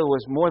idea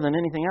was, more than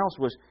anything else,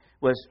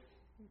 was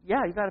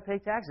yeah, you've got to pay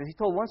taxes. He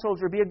told one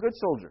soldier, be a good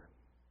soldier.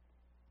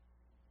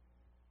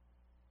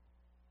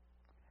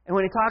 And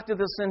when he talked to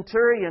the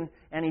centurion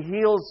and he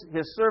heals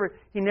his servant,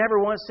 he never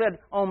once said,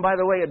 oh, and by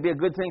the way, it'd be a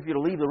good thing for you to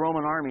leave the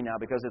Roman army now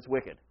because it's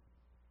wicked.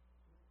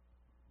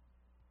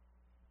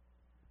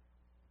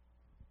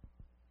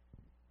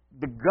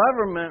 The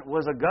government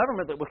was a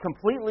government that was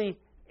completely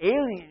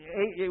alien.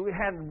 It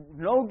had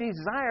no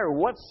desire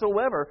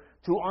whatsoever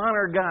to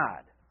honor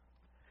God.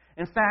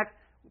 In fact,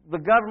 the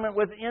government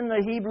within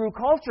the Hebrew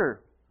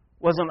culture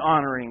wasn't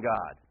honoring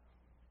God.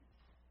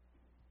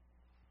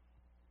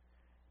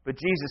 But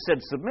Jesus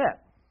said, submit.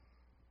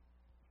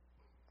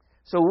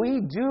 So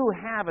we do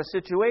have a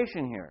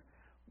situation here.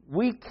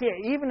 We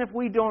can't, even if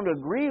we don't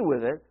agree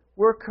with it,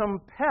 we're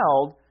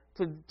compelled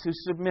to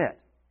submit.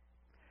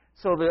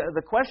 So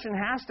the question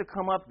has to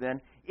come up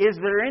then, is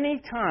there any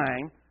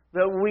time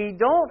that we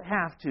don't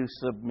have to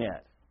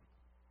submit?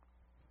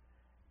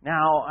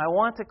 Now, I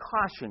want to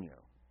caution you.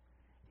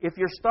 If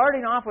you're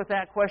starting off with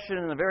that question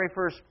in the very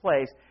first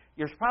place,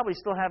 you're probably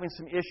still having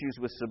some issues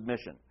with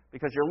submission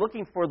because you're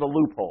looking for the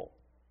loophole.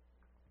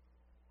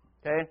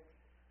 Okay?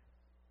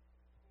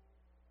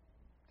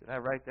 Did I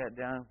write that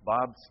down?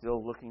 Bob's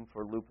still looking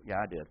for loophole.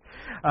 Yeah, I did.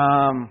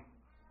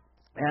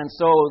 And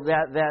so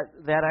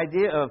that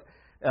idea of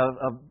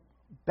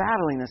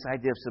battling this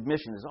idea of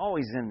submission is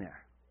always in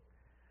there.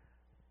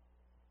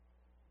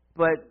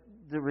 But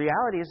the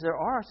reality is there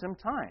are some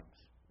times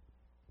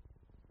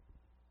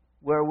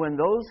where when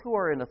those who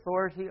are in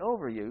authority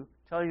over you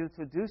tell you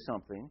to do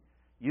something,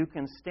 you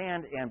can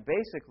stand and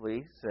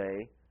basically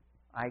say,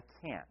 I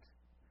can't.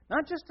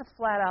 Not just a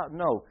flat-out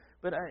no,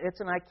 but it's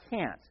an I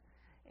can't.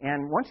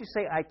 And once you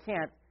say I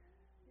can't,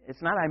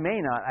 it's not I may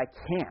not, I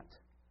can't.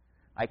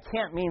 I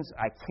can't means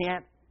I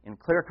can't in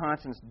clear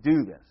conscience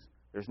do this.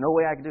 There's no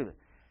way I can do this.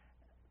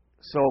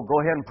 So go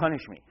ahead and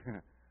punish me.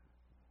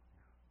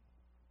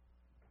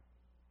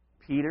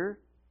 Peter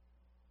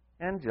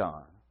and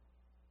John,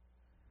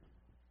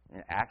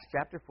 in Acts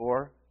chapter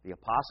 4, the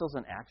apostles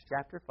in Acts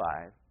chapter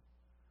 5,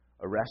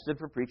 arrested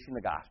for preaching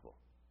the gospel.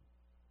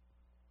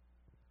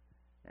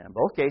 And in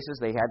both cases,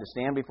 they had to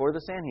stand before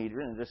the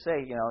Sanhedrin and just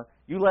say,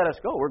 you let us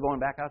go. We're going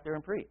back out there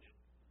and preach.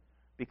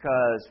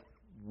 Because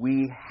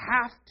we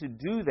have to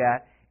do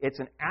that. It's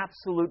an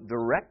absolute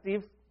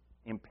directive,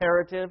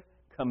 imperative,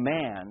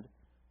 command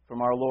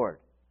from our Lord.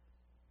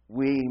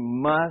 We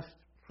must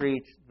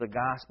preach the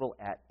gospel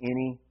at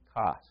any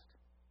cost.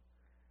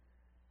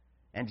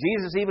 And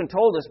Jesus even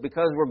told us,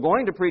 because we're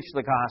going to preach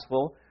the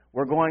gospel,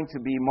 We're going to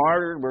be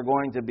martyred. We're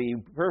going to be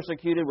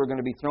persecuted. We're going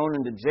to be thrown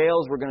into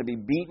jails. We're going to be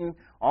beaten.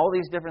 All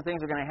these different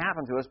things are going to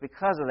happen to us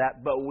because of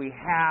that, but we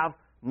have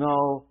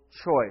no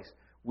choice.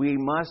 We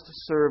must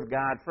serve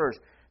God first.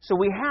 So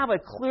we have a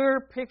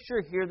clear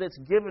picture here that's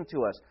given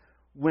to us.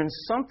 When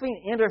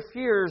something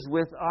interferes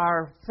with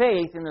our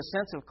faith in the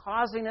sense of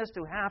causing us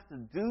to have to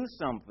do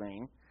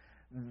something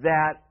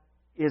that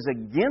is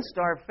against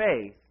our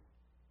faith,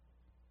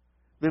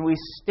 then we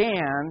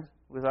stand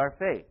with our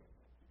faith.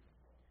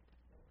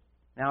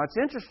 Now, it's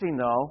interesting,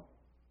 though,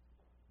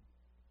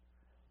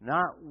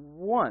 not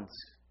once,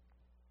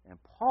 and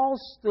Paul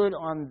stood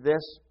on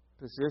this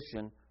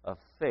position of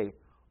faith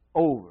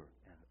over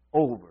and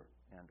over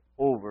and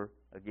over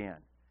again.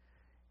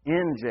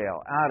 In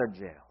jail, out of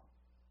jail.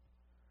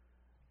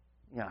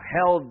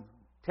 Held,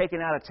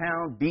 taken out of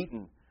town,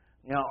 beaten.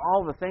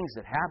 All the things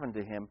that happened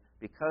to him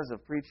because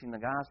of preaching the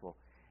gospel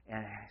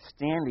and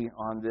standing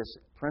on this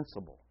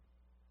principle.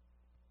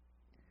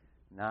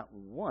 Not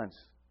once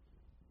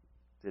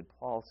did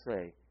Paul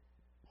say,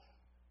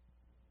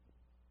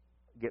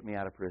 get me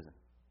out of prison.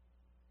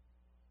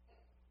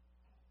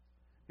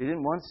 He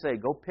didn't once say,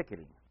 go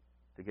picketing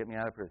to get me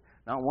out of prison.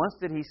 Not once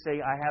did he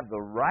say, I have the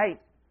right.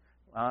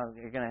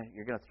 You're going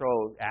to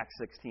throw Acts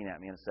 16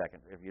 at me in a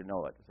second, if you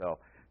know it. So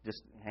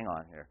just hang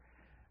on here.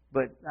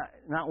 But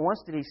not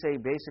once did he say,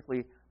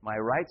 basically, my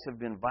rights have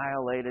been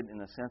violated in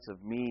the sense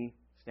of me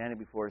standing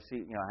before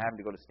Caesar, having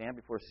to go to stand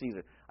before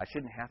Caesar. I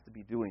shouldn't have to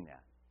be doing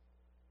that.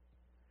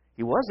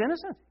 He was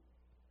innocent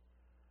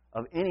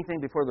of anything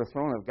before the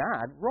throne of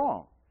God,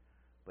 wrong.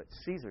 But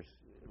Caesar's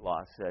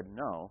law said,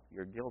 no,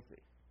 you're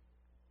guilty.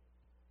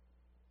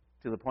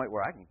 To the point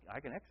where I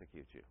can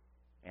execute you.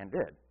 And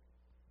did.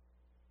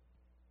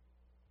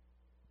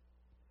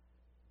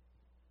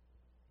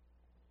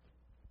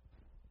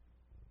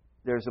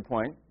 There's a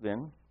point,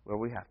 then, where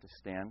we have to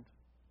stand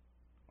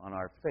on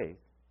our faith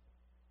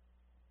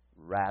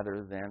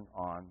rather than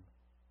on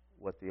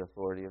what the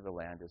authority of the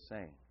land is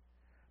saying.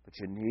 But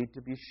you need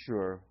to be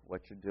sure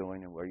what you're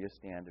doing and where you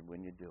stand and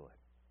when you do it.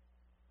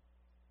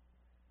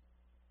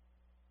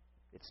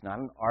 It's not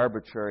an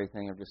arbitrary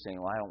thing of just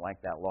saying, well, I don't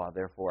like that law,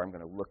 therefore I'm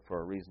going to look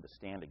for a reason to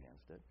stand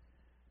against it.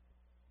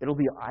 It'll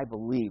be, I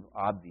believe,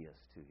 obvious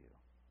to you.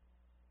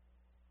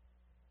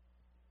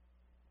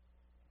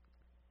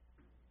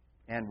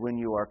 And when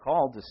you are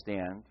called to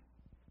stand,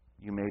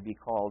 you may be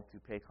called to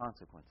pay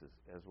consequences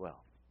as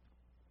well.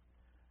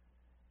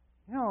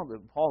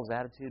 Paul's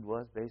attitude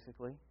was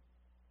basically,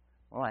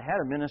 well, I had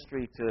a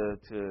ministry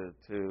to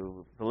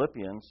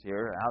Philippians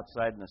here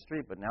outside in the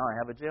street, but now I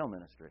have a jail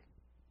ministry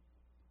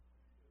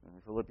in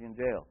the Philippian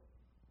jail.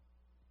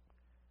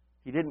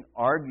 He didn't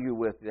argue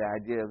with the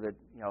idea that,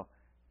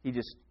 he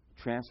just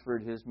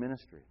transferred his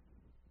ministry.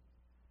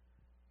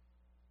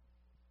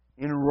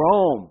 In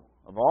Rome,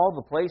 of all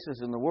the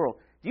places in the world,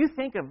 do you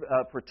think of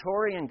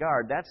Praetorian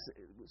Guard? That's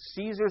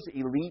Caesar's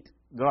elite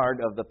guard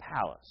of the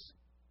palace.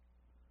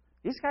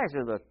 These guys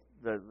are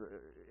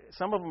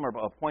some of them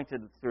are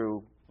appointed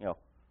through,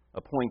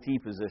 appointee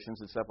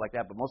positions and stuff like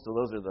that, but most of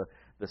those are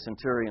the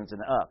centurions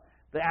and up.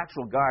 The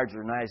actual guards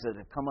are guys that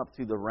have come up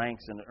through the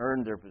ranks and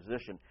earned their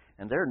position.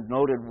 And they're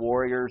noted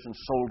warriors and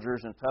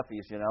soldiers and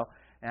toughies,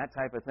 that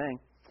type of thing.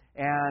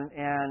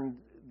 And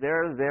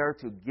they're there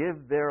to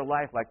give their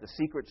life, like the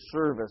Secret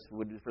Service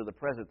would for the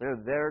president.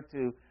 They're there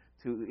to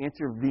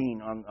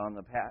intervene on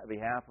the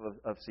behalf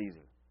of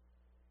Caesar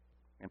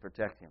and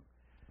protect him.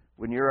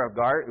 When you're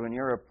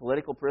a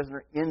political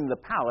prisoner in the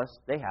palace,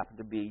 they happen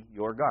to be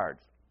your guards.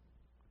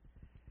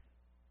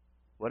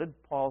 What did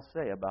Paul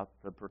say about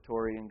the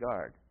Praetorian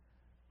Guard?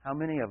 How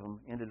many of them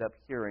ended up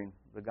hearing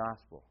the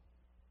gospel?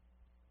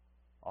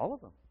 All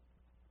of them.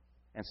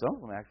 And some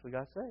of them actually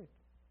got saved.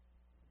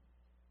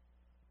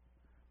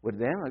 Would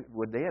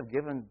they have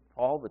given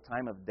Paul the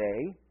time of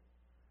day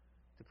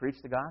to preach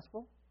the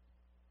gospel?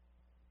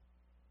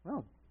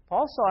 No.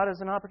 Paul saw it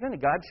as an opportunity.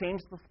 God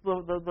changed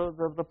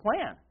the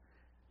plan.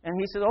 And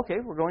he said, okay,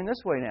 we're going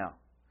this way now.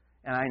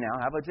 And I now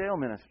have a jail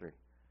ministry.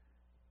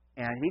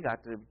 And he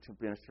got to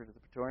minister to the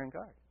Praetorian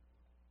Guard.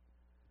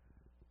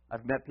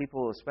 I've met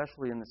people,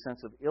 especially in the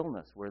sense of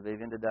illness, where they've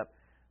ended up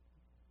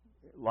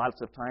lots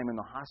of time in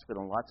the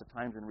hospital, lots of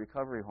times in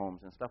recovery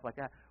homes and stuff like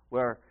that,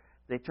 where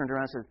they turned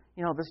around and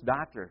said, this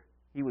doctor,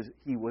 he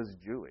was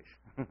Jewish.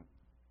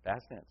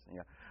 Past tense.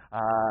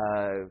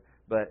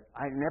 But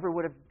I never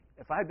would have,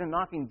 if I'd been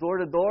knocking door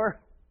to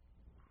door,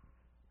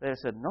 they'd have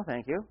said, no,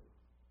 thank you.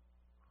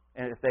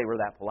 And if they were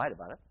that polite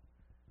about it.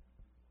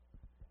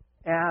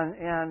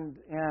 And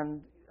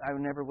I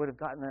never would have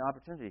gotten the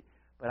opportunity.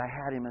 But I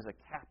had him as a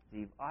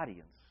captive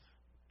audience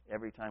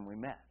every time we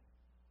met.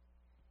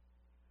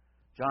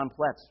 John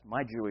Pletz,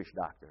 my Jewish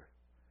doctor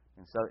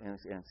in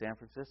San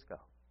Francisco.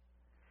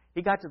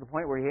 He got to the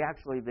point where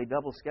they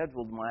double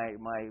scheduled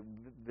my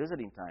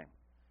visiting time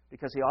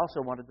because he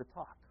also wanted to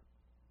talk.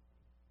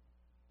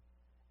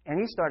 And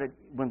he started,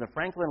 when the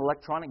Franklin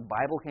Electronic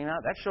Bible came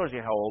out, that shows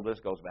you how old this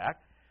goes back.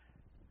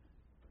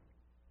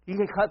 He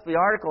cut the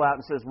article out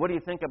and says, what do you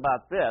think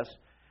about this?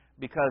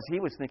 Because he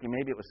was thinking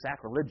maybe it was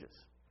sacrilegious.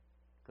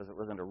 because it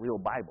wasn't a real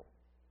Bible.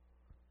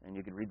 And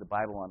you could read the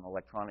Bible on an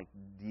electronic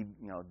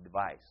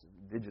device,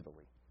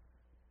 digitally.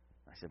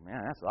 I said,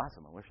 man, that's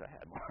awesome. I wish I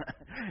had more.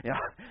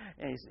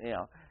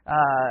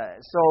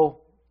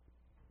 So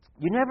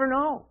you never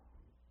know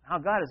how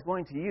God is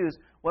going to use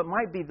what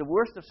might be the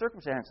worst of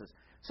circumstances.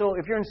 So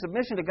if you're in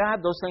submission to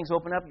God, those things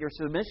open up. You're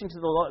submission to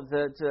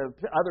to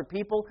other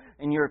people,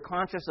 and you're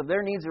conscious of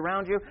their needs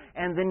around you.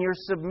 And then you're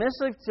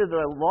submissive to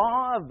the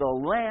law of the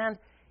land,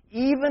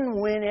 even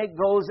when it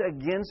goes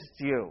against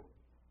you.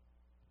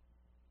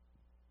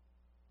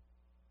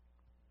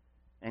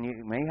 And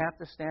you may have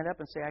to stand up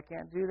and say, I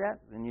can't do that.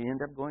 Then you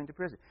end up going to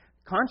prison.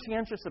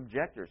 Conscientious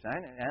objectors. I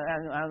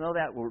know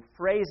that word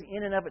phrase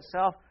in and of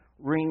itself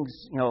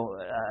rings,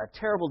 a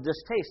terrible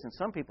distaste in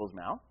some people's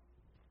mouth.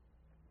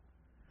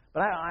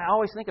 But I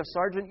always think of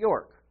Sergeant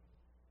York.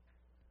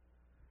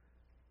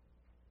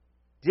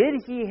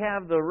 Did he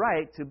have the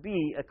right to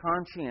be a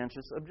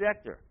conscientious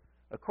objector?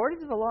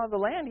 According to the law of the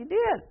land, he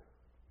did.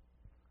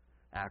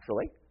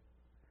 Actually.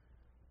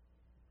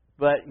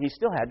 But he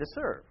still had to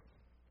serve.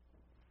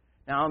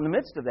 Now, in the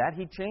midst of that,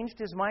 he changed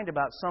his mind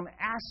about some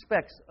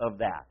aspects of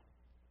that.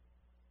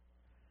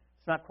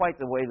 It's not quite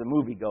the way the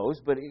movie goes,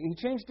 but he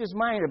changed his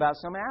mind about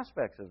some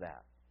aspects of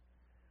that.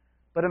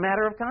 But a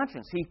matter of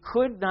conscience. He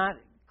could not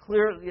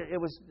it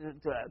was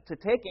to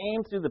take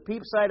aim through the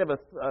peep sight of a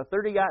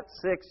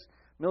 30-06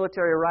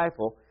 military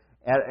rifle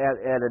at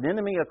an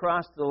enemy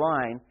across the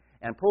line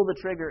and pull the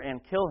trigger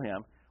and kill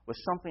him was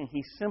something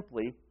he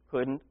simply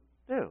couldn't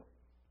do.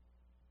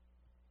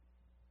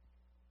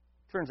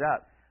 Turns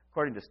out,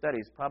 according to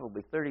studies,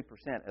 probably 30%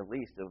 at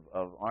least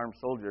of armed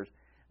soldiers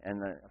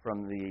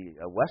from the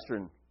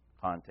Western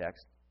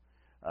context,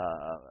 the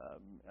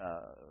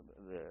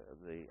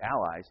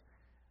Allies,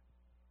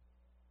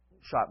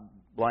 shot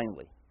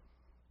blindly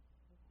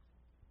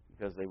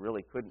because they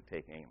really couldn't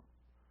take aim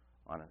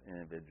on an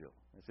individual.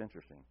 It's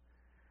interesting.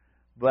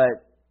 But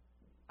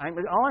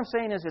all I'm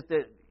saying is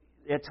that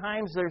at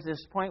times there's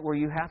this point where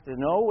you have to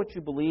know what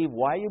you believe,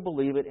 why you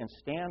believe it, and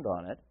stand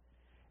on it,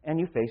 and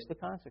you face the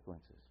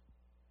consequences.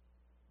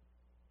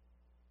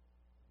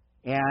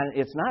 And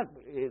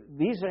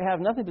these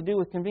have nothing to do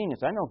with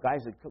convenience. I know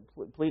guys that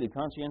pleaded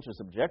conscientious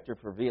objector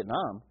for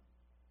Vietnam.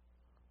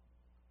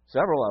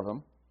 Several of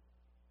them.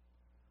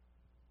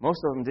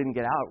 Most of them didn't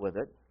get out with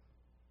it.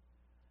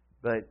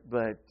 But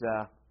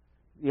the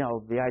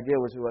idea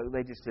was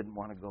they just didn't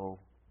want to go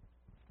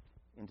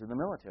into the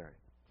military.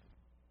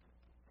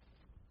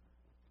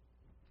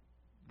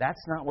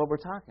 That's not what we're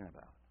talking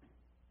about.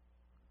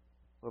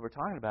 What we're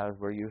talking about is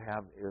where you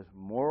have is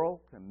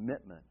moral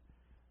commitment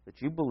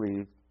that you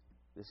believe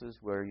this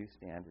is where you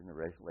stand in the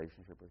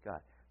relationship with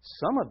God.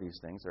 Some of these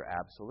things are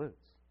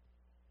absolutes.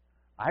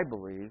 I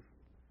believe,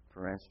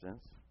 for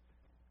instance,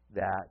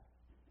 that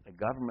a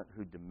government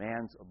who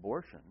demands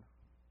abortion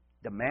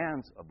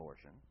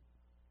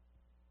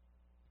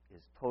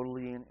is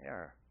totally in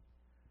error.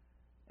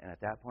 And at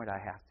that point, I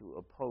have to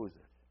oppose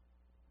it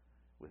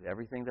with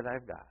everything that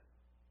I've got.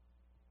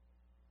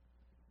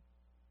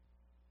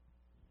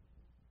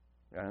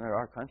 And there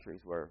are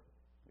countries where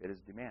it is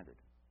demanded.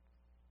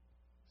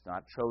 It's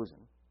not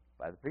chosen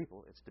by the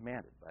people, it's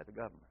demanded by the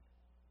government.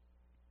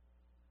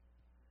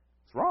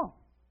 It's wrong.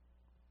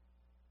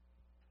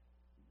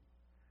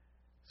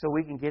 So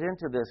we can get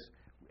into this.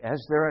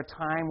 Is there a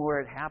time where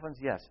it happens?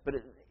 Yes. But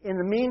in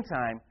the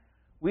meantime,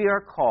 we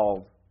are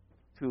called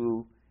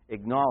to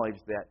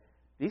acknowledge that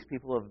these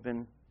people have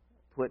been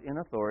put in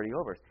authority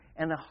over us.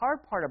 And the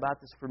hard part about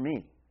this for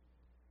me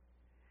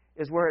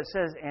is where it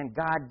says, and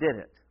God did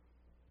it.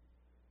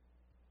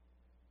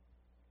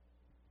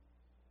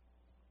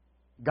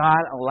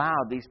 God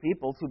allowed these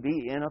people to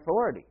be in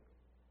authority.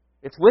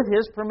 It's with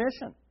His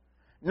permission.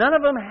 None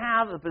of them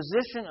have a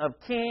position of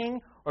king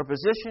or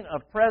position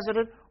of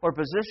president or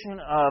position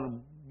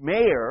of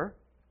mayor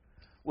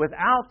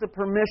without the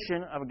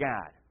permission of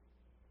God.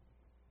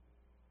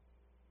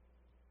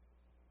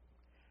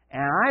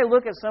 And I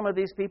look at some of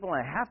these people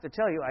and I have to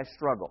tell you, I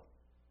struggle.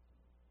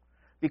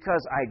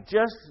 Because I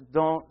just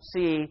don't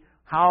see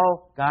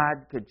how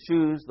God could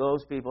choose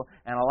those people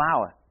and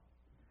allow it.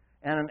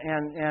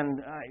 And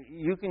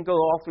you can go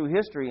all through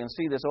history and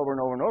see this over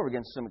and over and over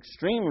again, some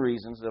extreme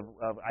reasons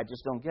of I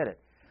just don't get it.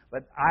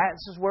 But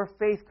this is where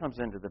faith comes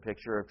into the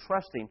picture of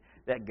trusting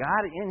that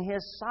God in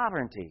His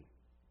sovereignty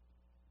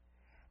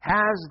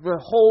has the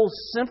whole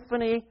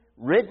symphony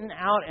written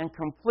out and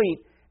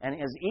complete. And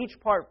as each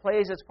part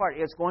plays its part,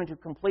 it's going to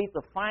complete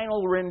the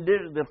final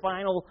rendition, the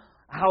final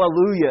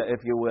hallelujah,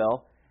 if you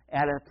will,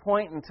 at a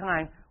point in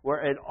time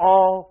where it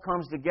all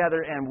comes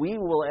together and we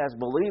will, as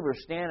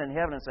believers, stand in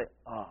heaven and say,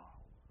 oh,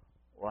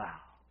 wow.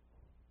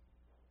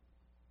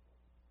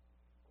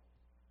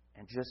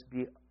 And just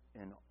be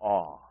in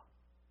awe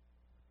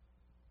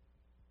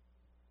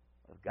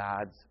of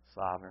God's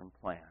sovereign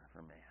plan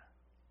for man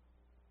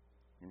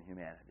and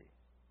humanity.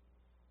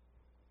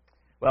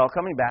 Well,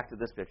 coming back to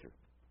this picture.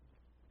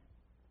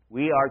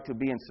 We are to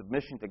be in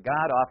submission to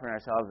God, offering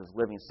ourselves as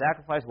living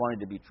sacrifice, wanting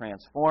to be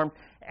transformed.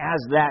 As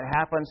that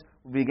happens,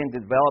 we begin to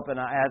develop an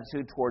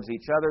attitude towards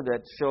each other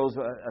that shows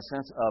a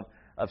sense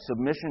of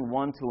submission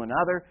one to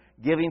another,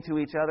 giving to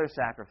each other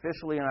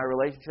sacrificially in our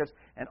relationships,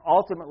 and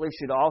ultimately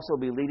should also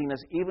be leading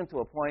us even to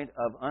a point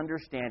of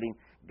understanding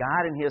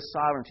God in His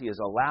sovereignty has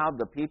allowed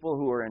the people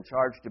who are in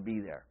charge to be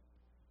there.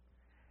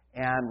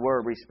 And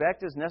where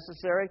respect is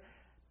necessary,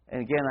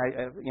 and again,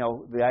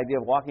 the idea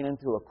of walking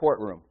into a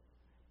courtroom,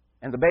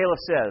 and the bailiff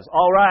says,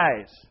 "All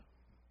rise.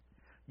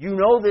 You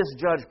know this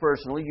judge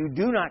personally. You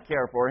do not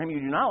care for him.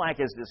 You do not like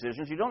his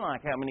decisions. You don't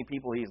like how many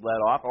people he's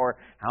let off or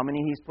how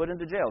many he's put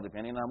into jail,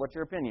 depending on what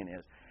your opinion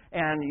is.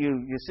 And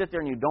you sit there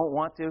and you don't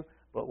want to,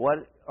 but what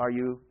are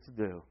you to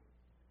do?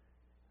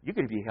 You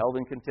could be held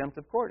in contempt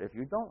of court if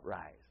you don't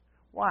rise.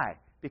 Why?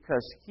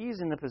 Because he's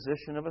in the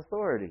position of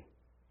authority.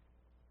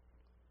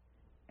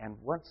 And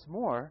once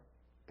more,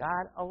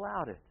 God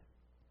allowed it.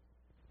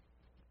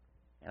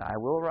 And I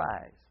will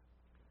rise.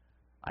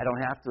 I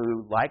don't have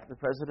to like the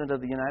President of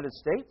the United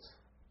States,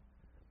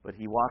 but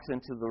he walks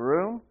into the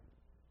room.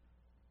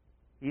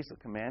 He's the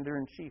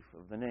commander-in-chief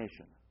of the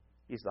nation.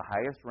 He's the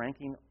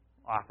highest-ranking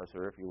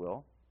officer, if you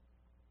will.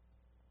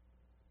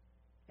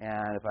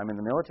 And if I'm in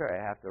the military,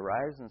 I have to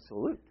rise and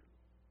salute.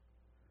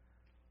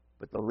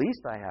 But the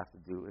least I have to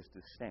do is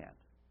to stand.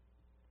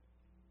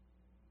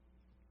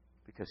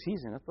 Because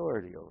he's in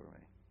authority over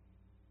me.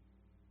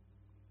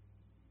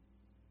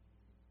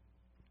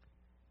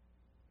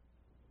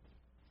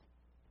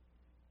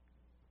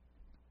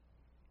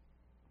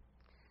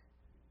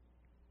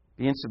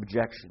 Be in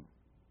subjection,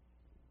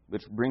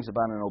 which brings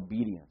about an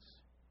obedience,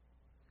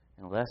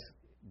 unless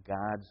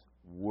God's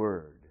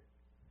Word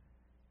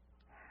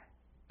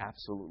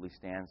absolutely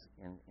stands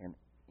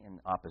in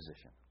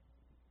opposition.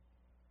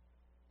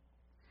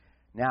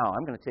 Now,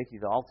 I'm going to take you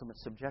to the ultimate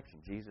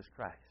subjection, Jesus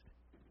Christ.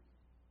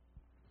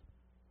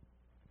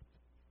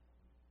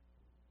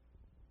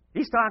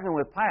 He's talking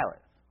with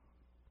Pilate.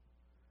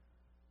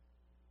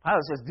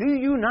 Pilate says, "Do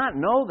you not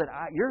know that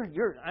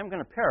I'm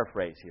going to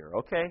paraphrase here,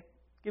 okay?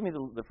 Give me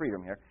the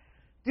freedom here.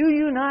 Do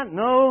you not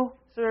know,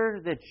 sir,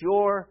 that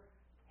your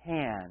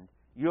hand,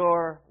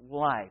 your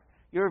life,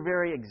 your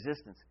very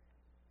existence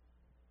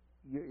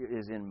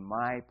is in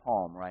my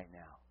palm right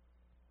now?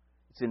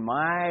 It's in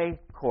my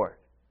court,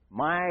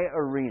 my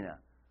arena.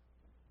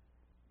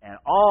 And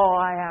all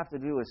I have to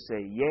do is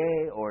say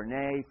yay or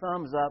nay,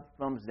 thumbs up,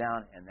 thumbs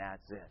down, and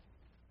that's it."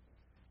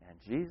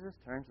 And Jesus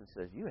turns and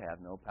says, "You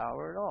have no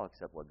power at all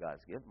except what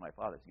God's given, my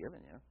Father's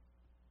given you."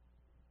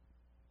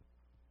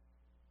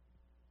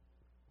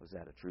 Was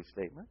that a true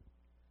statement?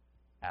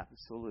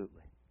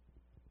 Absolutely.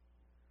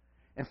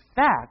 In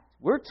fact,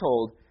 we're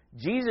told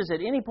Jesus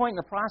at any point in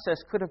the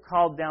process could have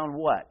called down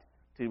what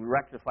to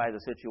rectify the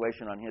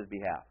situation on his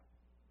behalf?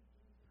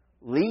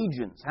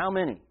 Legions. How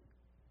many?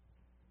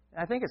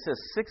 I think it says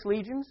 6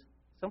 legions,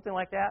 something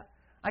like that.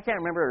 I can't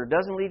remember, a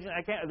dozen legions.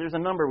 There's a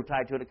number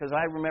tied to it because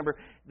I remember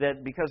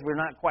that because we're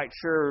not quite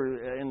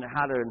sure in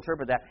how to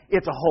interpret that,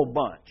 it's a whole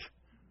bunch.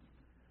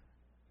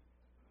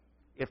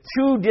 If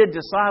 2 did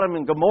to Sodom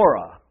and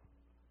Gomorrah,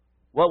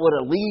 what would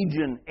a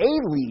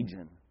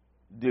legion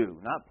do?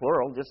 Not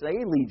plural, just a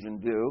legion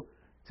do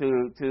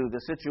to the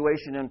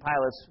situation in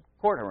Pilate's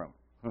courtroom.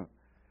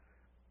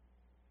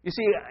 You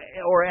see,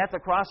 or at the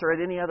cross or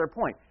at any other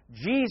point.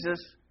 Jesus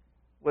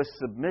was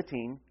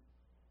submitting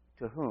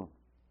to whom?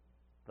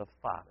 The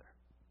Father.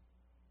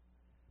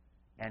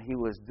 And he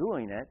was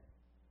doing it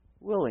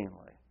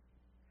willingly.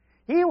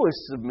 He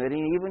was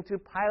submitting even to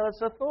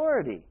Pilate's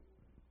authority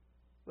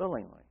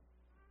willingly.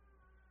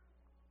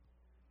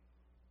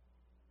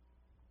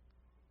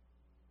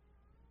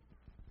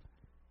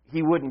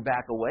 He wouldn't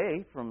back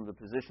away from the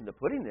position to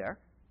put him there.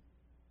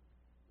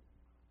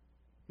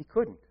 He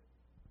couldn't.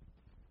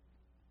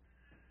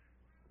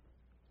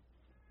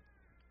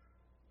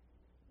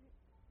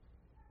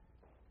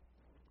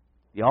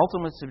 The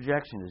ultimate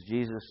subjection is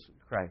Jesus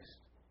Christ,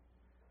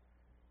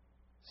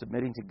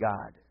 submitting to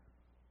God,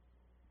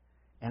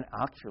 and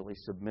actually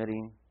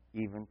submitting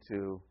even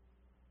to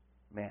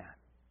man,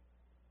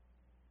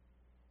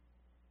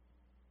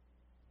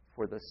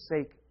 for the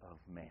sake of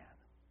man,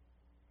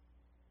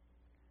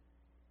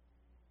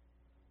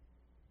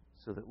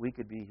 so that we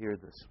could be here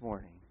this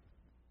morning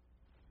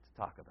to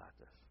talk about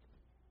this.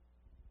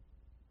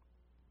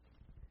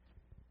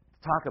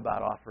 Talk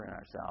about offering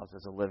ourselves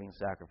as a living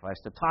sacrifice,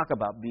 to talk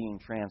about being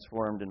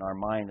transformed in our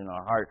mind and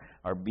our heart,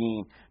 our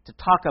being, to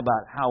talk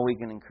about how we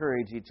can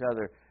encourage each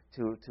other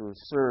to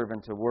serve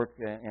and to work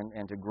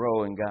and to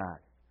grow in God,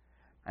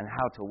 and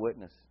how to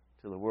witness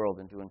to the world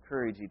and to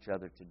encourage each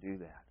other to do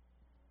that.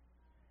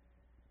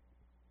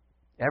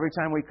 Every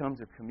time we come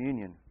to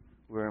communion,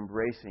 we're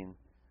embracing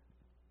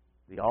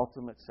the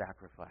ultimate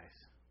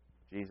sacrifice,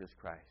 Jesus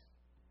Christ.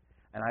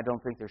 And I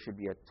don't think there should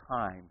be a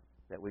time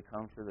that we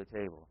come to the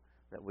table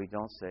that we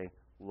don't say,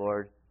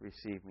 "Lord,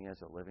 receive me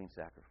as a living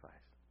sacrifice.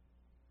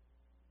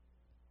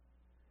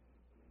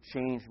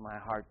 Change my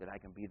heart that I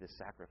can be the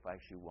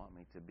sacrifice you want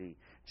me to be.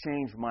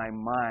 Change my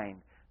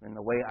mind and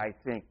the way I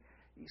think.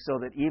 so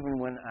that even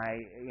when I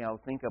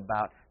think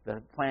about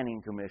the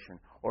planning commission,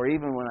 or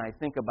even when I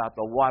think about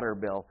the water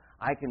bill,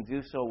 I can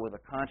do so with a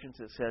conscience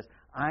that says,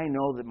 I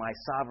know that my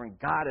sovereign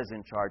God is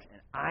in charge,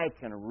 and I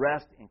can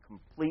rest in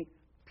complete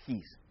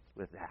peace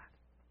with that.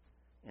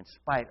 In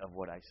spite of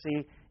what I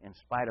see, in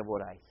spite of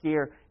what I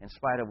hear, in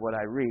spite of what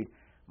I read,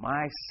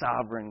 my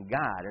sovereign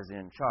God is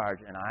in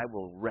charge, and I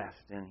will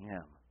rest in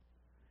Him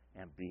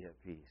and be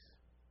at peace.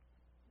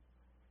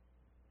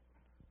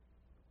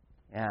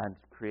 And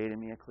create in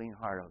me a clean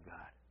heart, O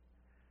God.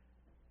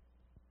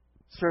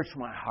 Search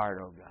my heart,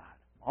 O God.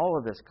 All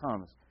of this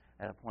comes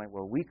at a point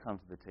where we come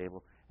to the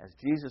table. As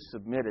Jesus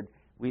submitted,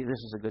 this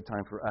is a good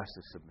time for us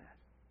to submit.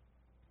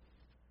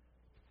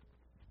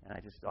 And I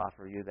just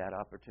offer you that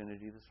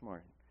opportunity this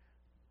morning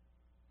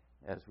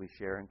as we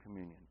share in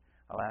communion.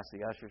 I'll ask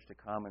the ushers to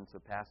come and to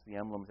pass the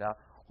emblems out.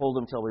 Hold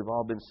them till we've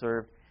all been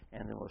served,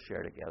 and then we'll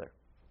share together.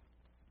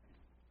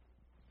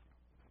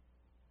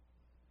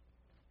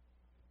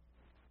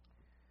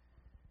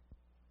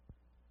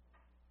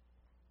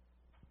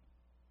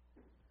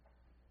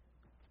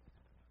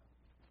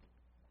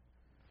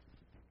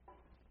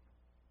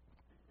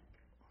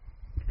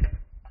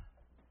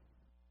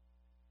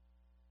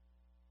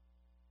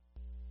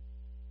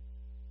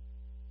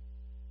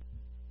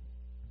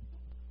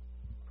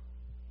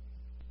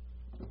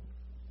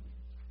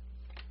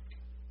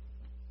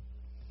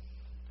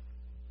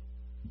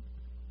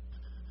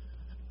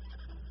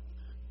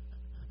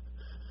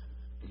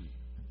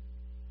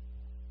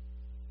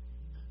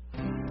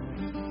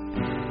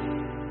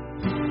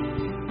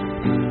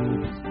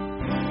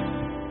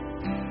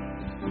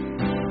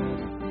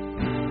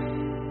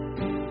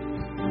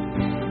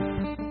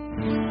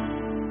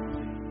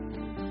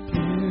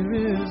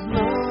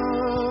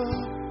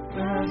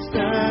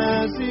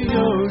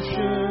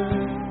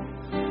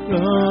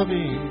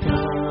 Loving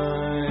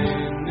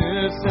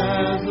kindness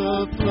as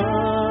a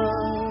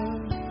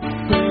flood,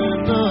 when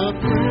the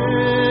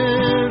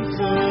Prince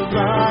of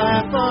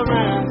Life our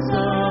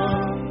ransom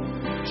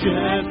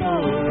shed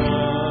for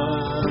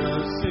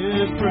us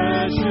His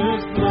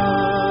precious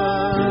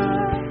blood.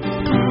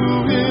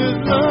 Through His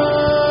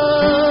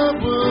love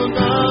will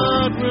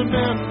God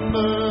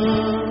remember,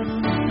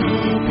 who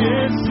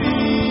can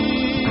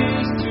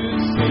cease to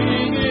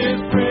sing His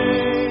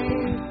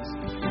praise.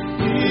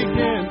 He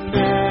can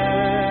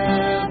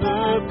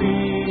never be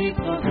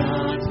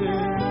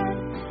forgotten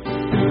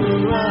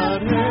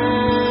throughout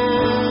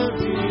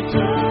heaven's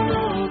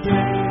eternal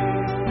day.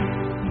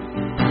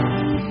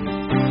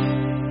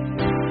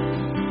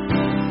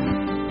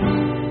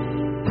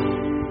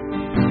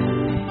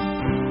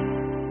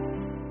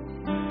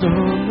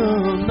 On the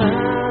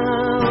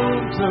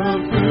mount of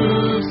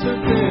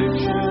crucifixion,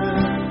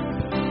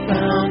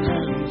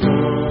 fountains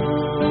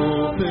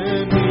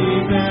open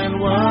deep and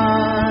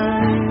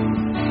wide.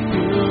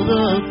 Through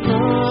the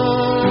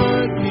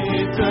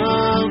floodgates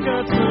of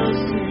God's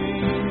mercy,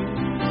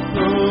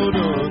 flowed a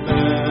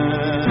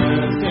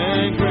vast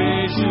and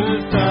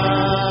gracious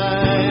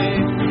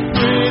tide.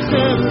 Grace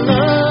and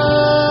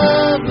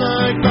love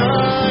like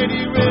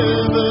mighty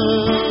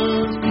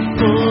rivers,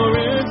 pour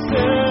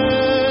incessant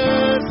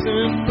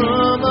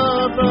from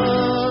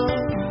above,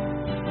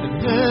 and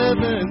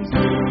heaven's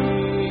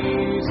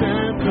peace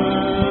and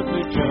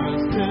perfect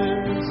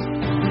justice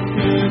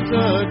is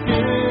the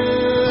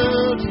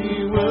guilty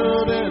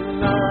world at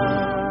last.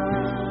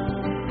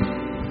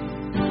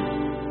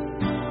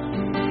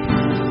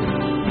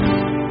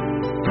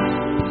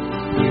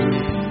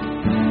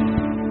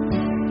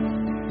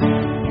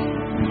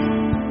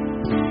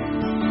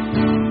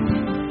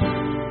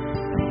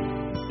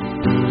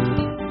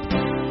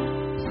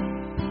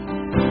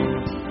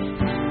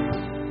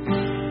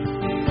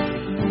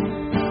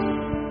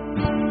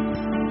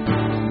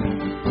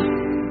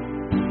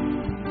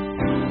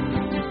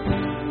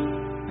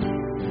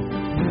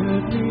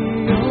 Let me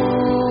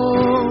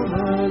all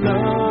my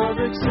love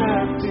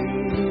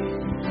accepting,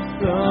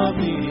 love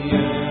me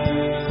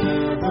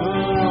ever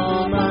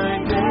all my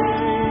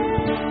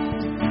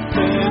days.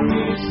 Let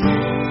me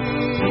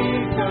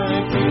seek thy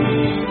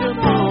kingdom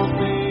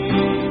only,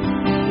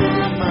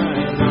 in my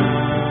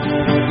life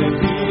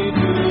be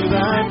to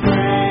thy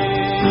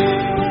praise.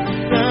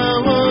 Thou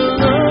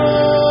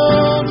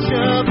alone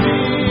shalt be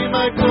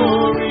my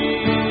glory,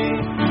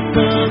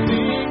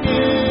 nothing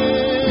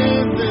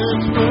in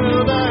this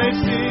world I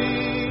see.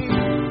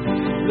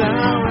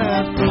 Thou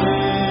hast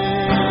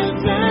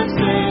cleansed and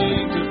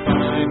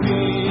sanctified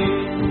me.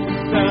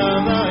 Thou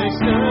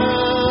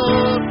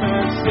thyself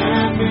hast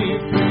set me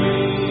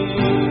free.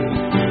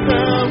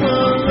 Thou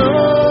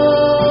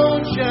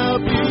alone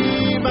shalt be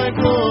my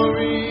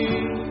glory.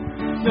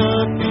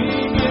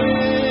 Nothing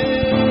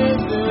in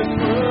this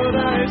world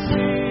I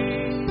see.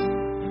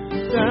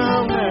 Thou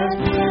hast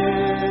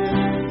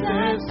cleansed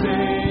and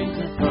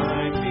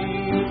sanctified me.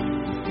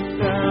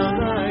 Thou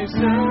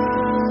thyself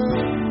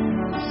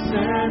hast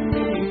set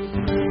me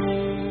free.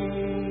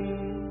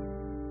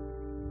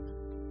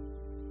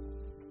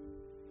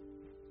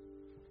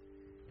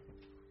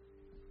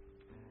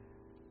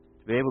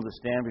 To be able to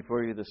stand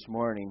before you this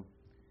morning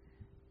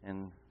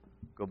and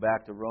go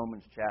back to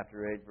Romans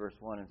chapter 8, verse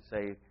 1 and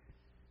say,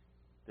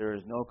 there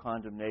is no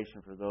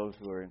condemnation for those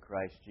who are in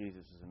Christ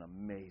Jesus is an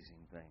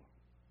amazing thing.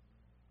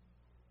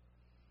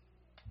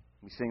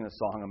 We sing the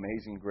song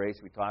Amazing Grace.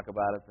 We talk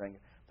about it,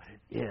 but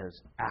it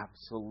is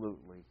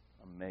absolutely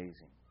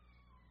amazing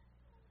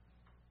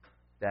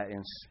that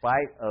in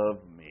spite of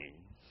me,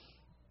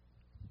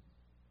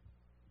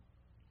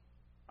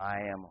 I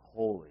am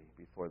holy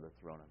before the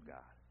throne of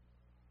God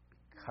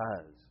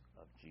because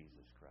of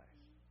Jesus Christ.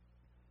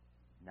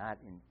 Not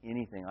in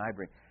anything I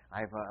bring.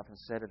 I've often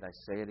said it, I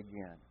say it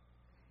again.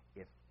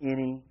 If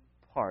any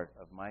part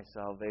of my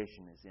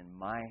salvation is in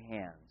my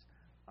hands,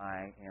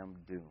 I am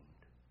doomed.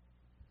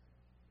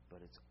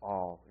 But it's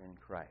all in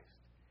Christ.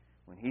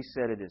 When He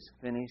said it is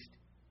finished,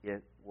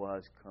 it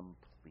was complete.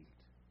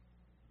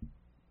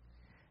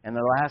 And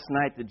the last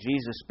night that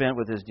Jesus spent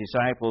with His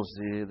disciples,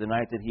 the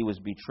night that He was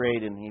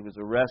betrayed and He was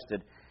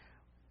arrested,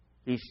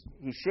 He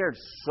shared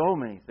so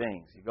many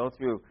things. You go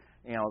through,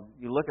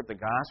 you look at the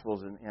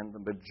Gospels, and the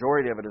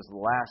majority of it is the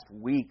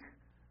last week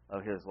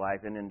of His life.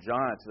 And in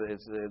John,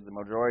 it's the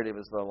majority of it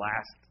is the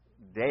last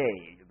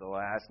day, the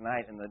last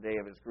night, and the day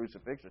of His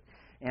crucifixion.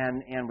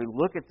 And we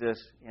look at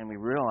this and we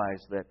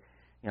realize that,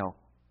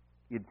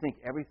 you'd think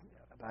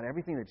about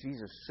everything that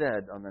Jesus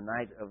said on the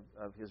night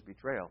of His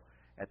betrayal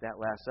at that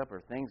Last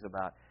Supper, things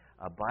about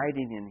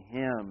abiding in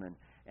Him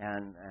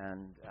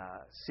and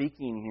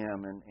seeking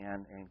Him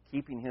and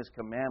keeping His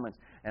commandments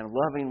and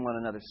loving one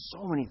another.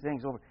 So many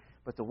things over.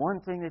 But the one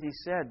thing that He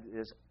said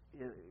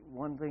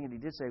one thing that He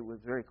did say was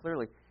very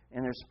clearly,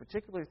 and there's a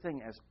particular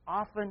thing, as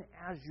often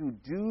as you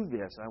do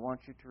this, I want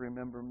you to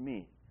remember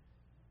me.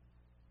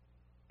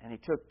 And He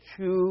took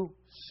two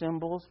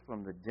symbols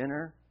from the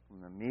dinner,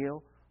 from the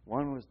meal.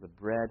 One was the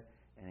bread,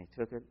 and He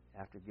took it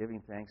after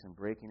giving thanks and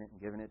breaking it and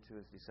giving it to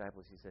His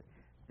disciples. He said,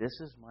 this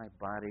is my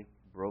body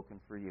broken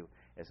for you.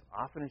 As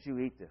often as you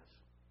eat this,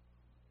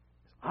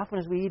 as often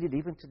as we eat it,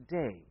 even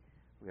today,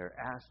 we are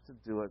asked to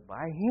do it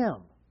by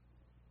Him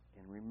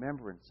in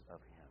remembrance of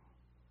Him.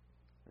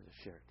 Let us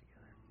share it together.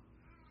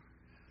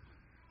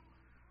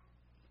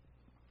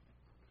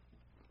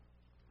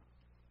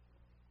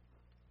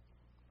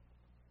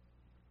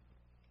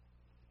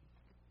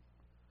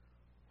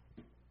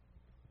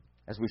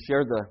 As we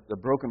share the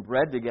broken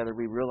bread together,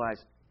 we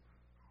realize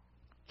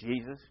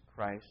Jesus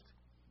Christ,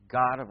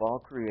 God of all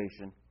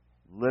creation,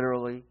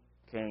 literally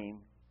came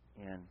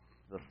in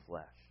the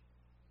flesh.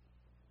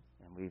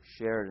 And we've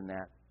shared in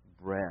that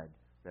bread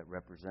that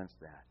represents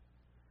that.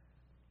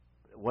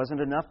 But it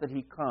wasn't enough that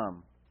He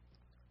come.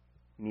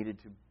 He needed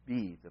to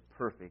be the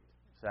perfect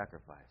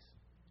sacrifice.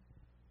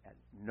 At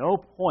no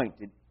point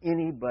did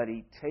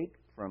anybody take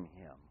from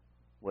Him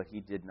what He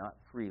did not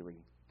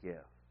freely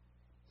give.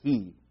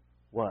 He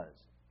was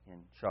in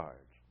charge.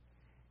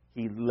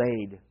 He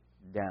laid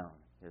down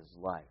His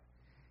life.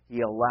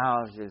 He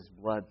allows His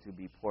blood to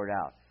be poured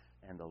out.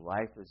 And the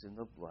life is in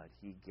the blood.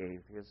 He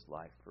gave His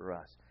life for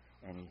us.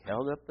 And He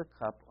held up the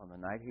cup on the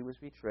night He was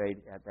betrayed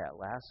at that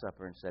Last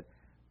Supper and said,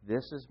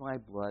 this is my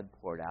blood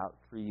poured out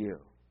for you.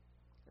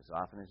 As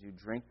often as you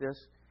drink this,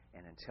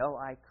 and until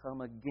I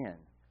come again,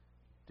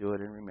 do it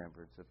in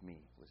remembrance of me,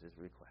 was His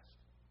request.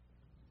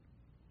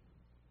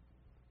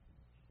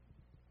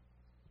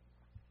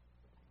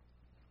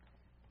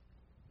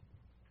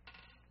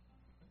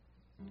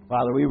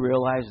 Father, we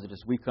realize that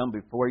as we come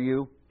before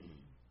You,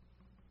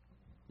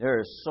 there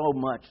is so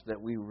much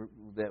that we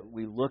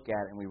look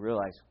at and we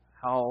realize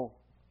how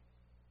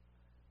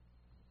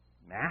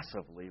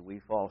massively we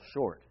fall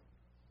short.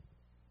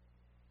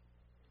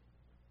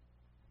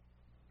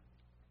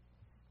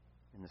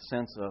 In the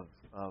sense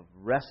of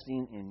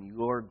resting in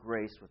Your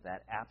grace with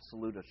that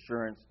absolute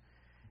assurance,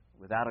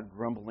 without a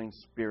grumbling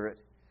spirit,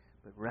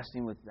 but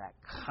resting with that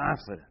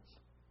confidence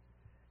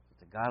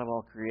that the God of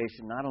all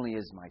creation not only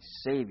is my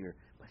Savior,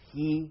 but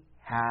He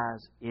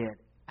has it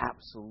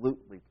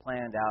absolutely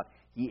planned out.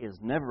 He is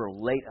never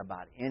late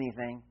about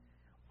anything,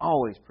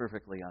 always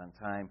perfectly on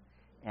time,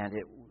 and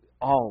it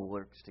all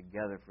works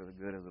together for the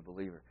good of the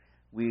believer.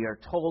 We are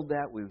told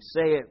that, we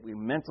say it, we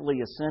mentally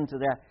ascend to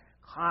that,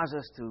 cause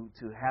us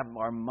to have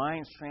our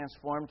minds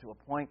transformed to a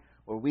point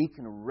where we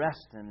can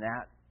rest in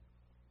that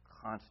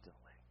constantly.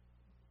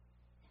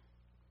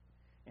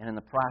 And in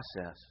the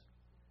process,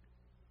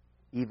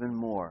 even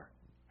more,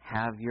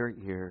 have your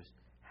ears,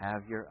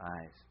 have your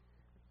eyes.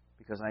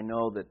 Because I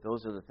know that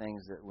those are the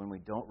things that when we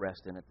don't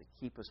rest in it, that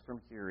keep us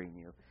from hearing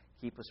You,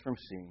 keep us from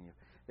seeing You.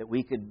 That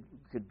we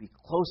could be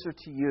closer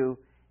to You,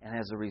 and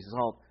as a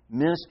result,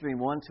 ministering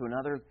one to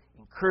another,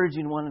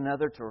 encouraging one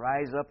another to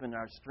rise up in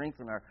our strength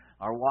and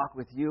our walk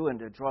with You, and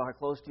to draw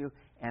close to You,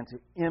 and to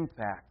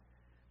impact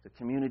the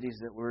communities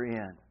that we're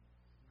in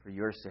for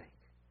Your sake.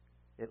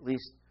 At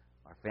least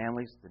our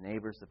families, the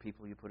neighbors, the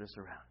people You put us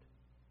around.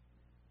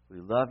 We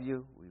love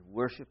You, we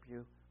worship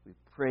You, we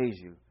praise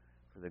You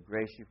for the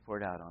grace You've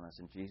poured out on us.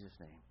 In Jesus'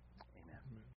 name.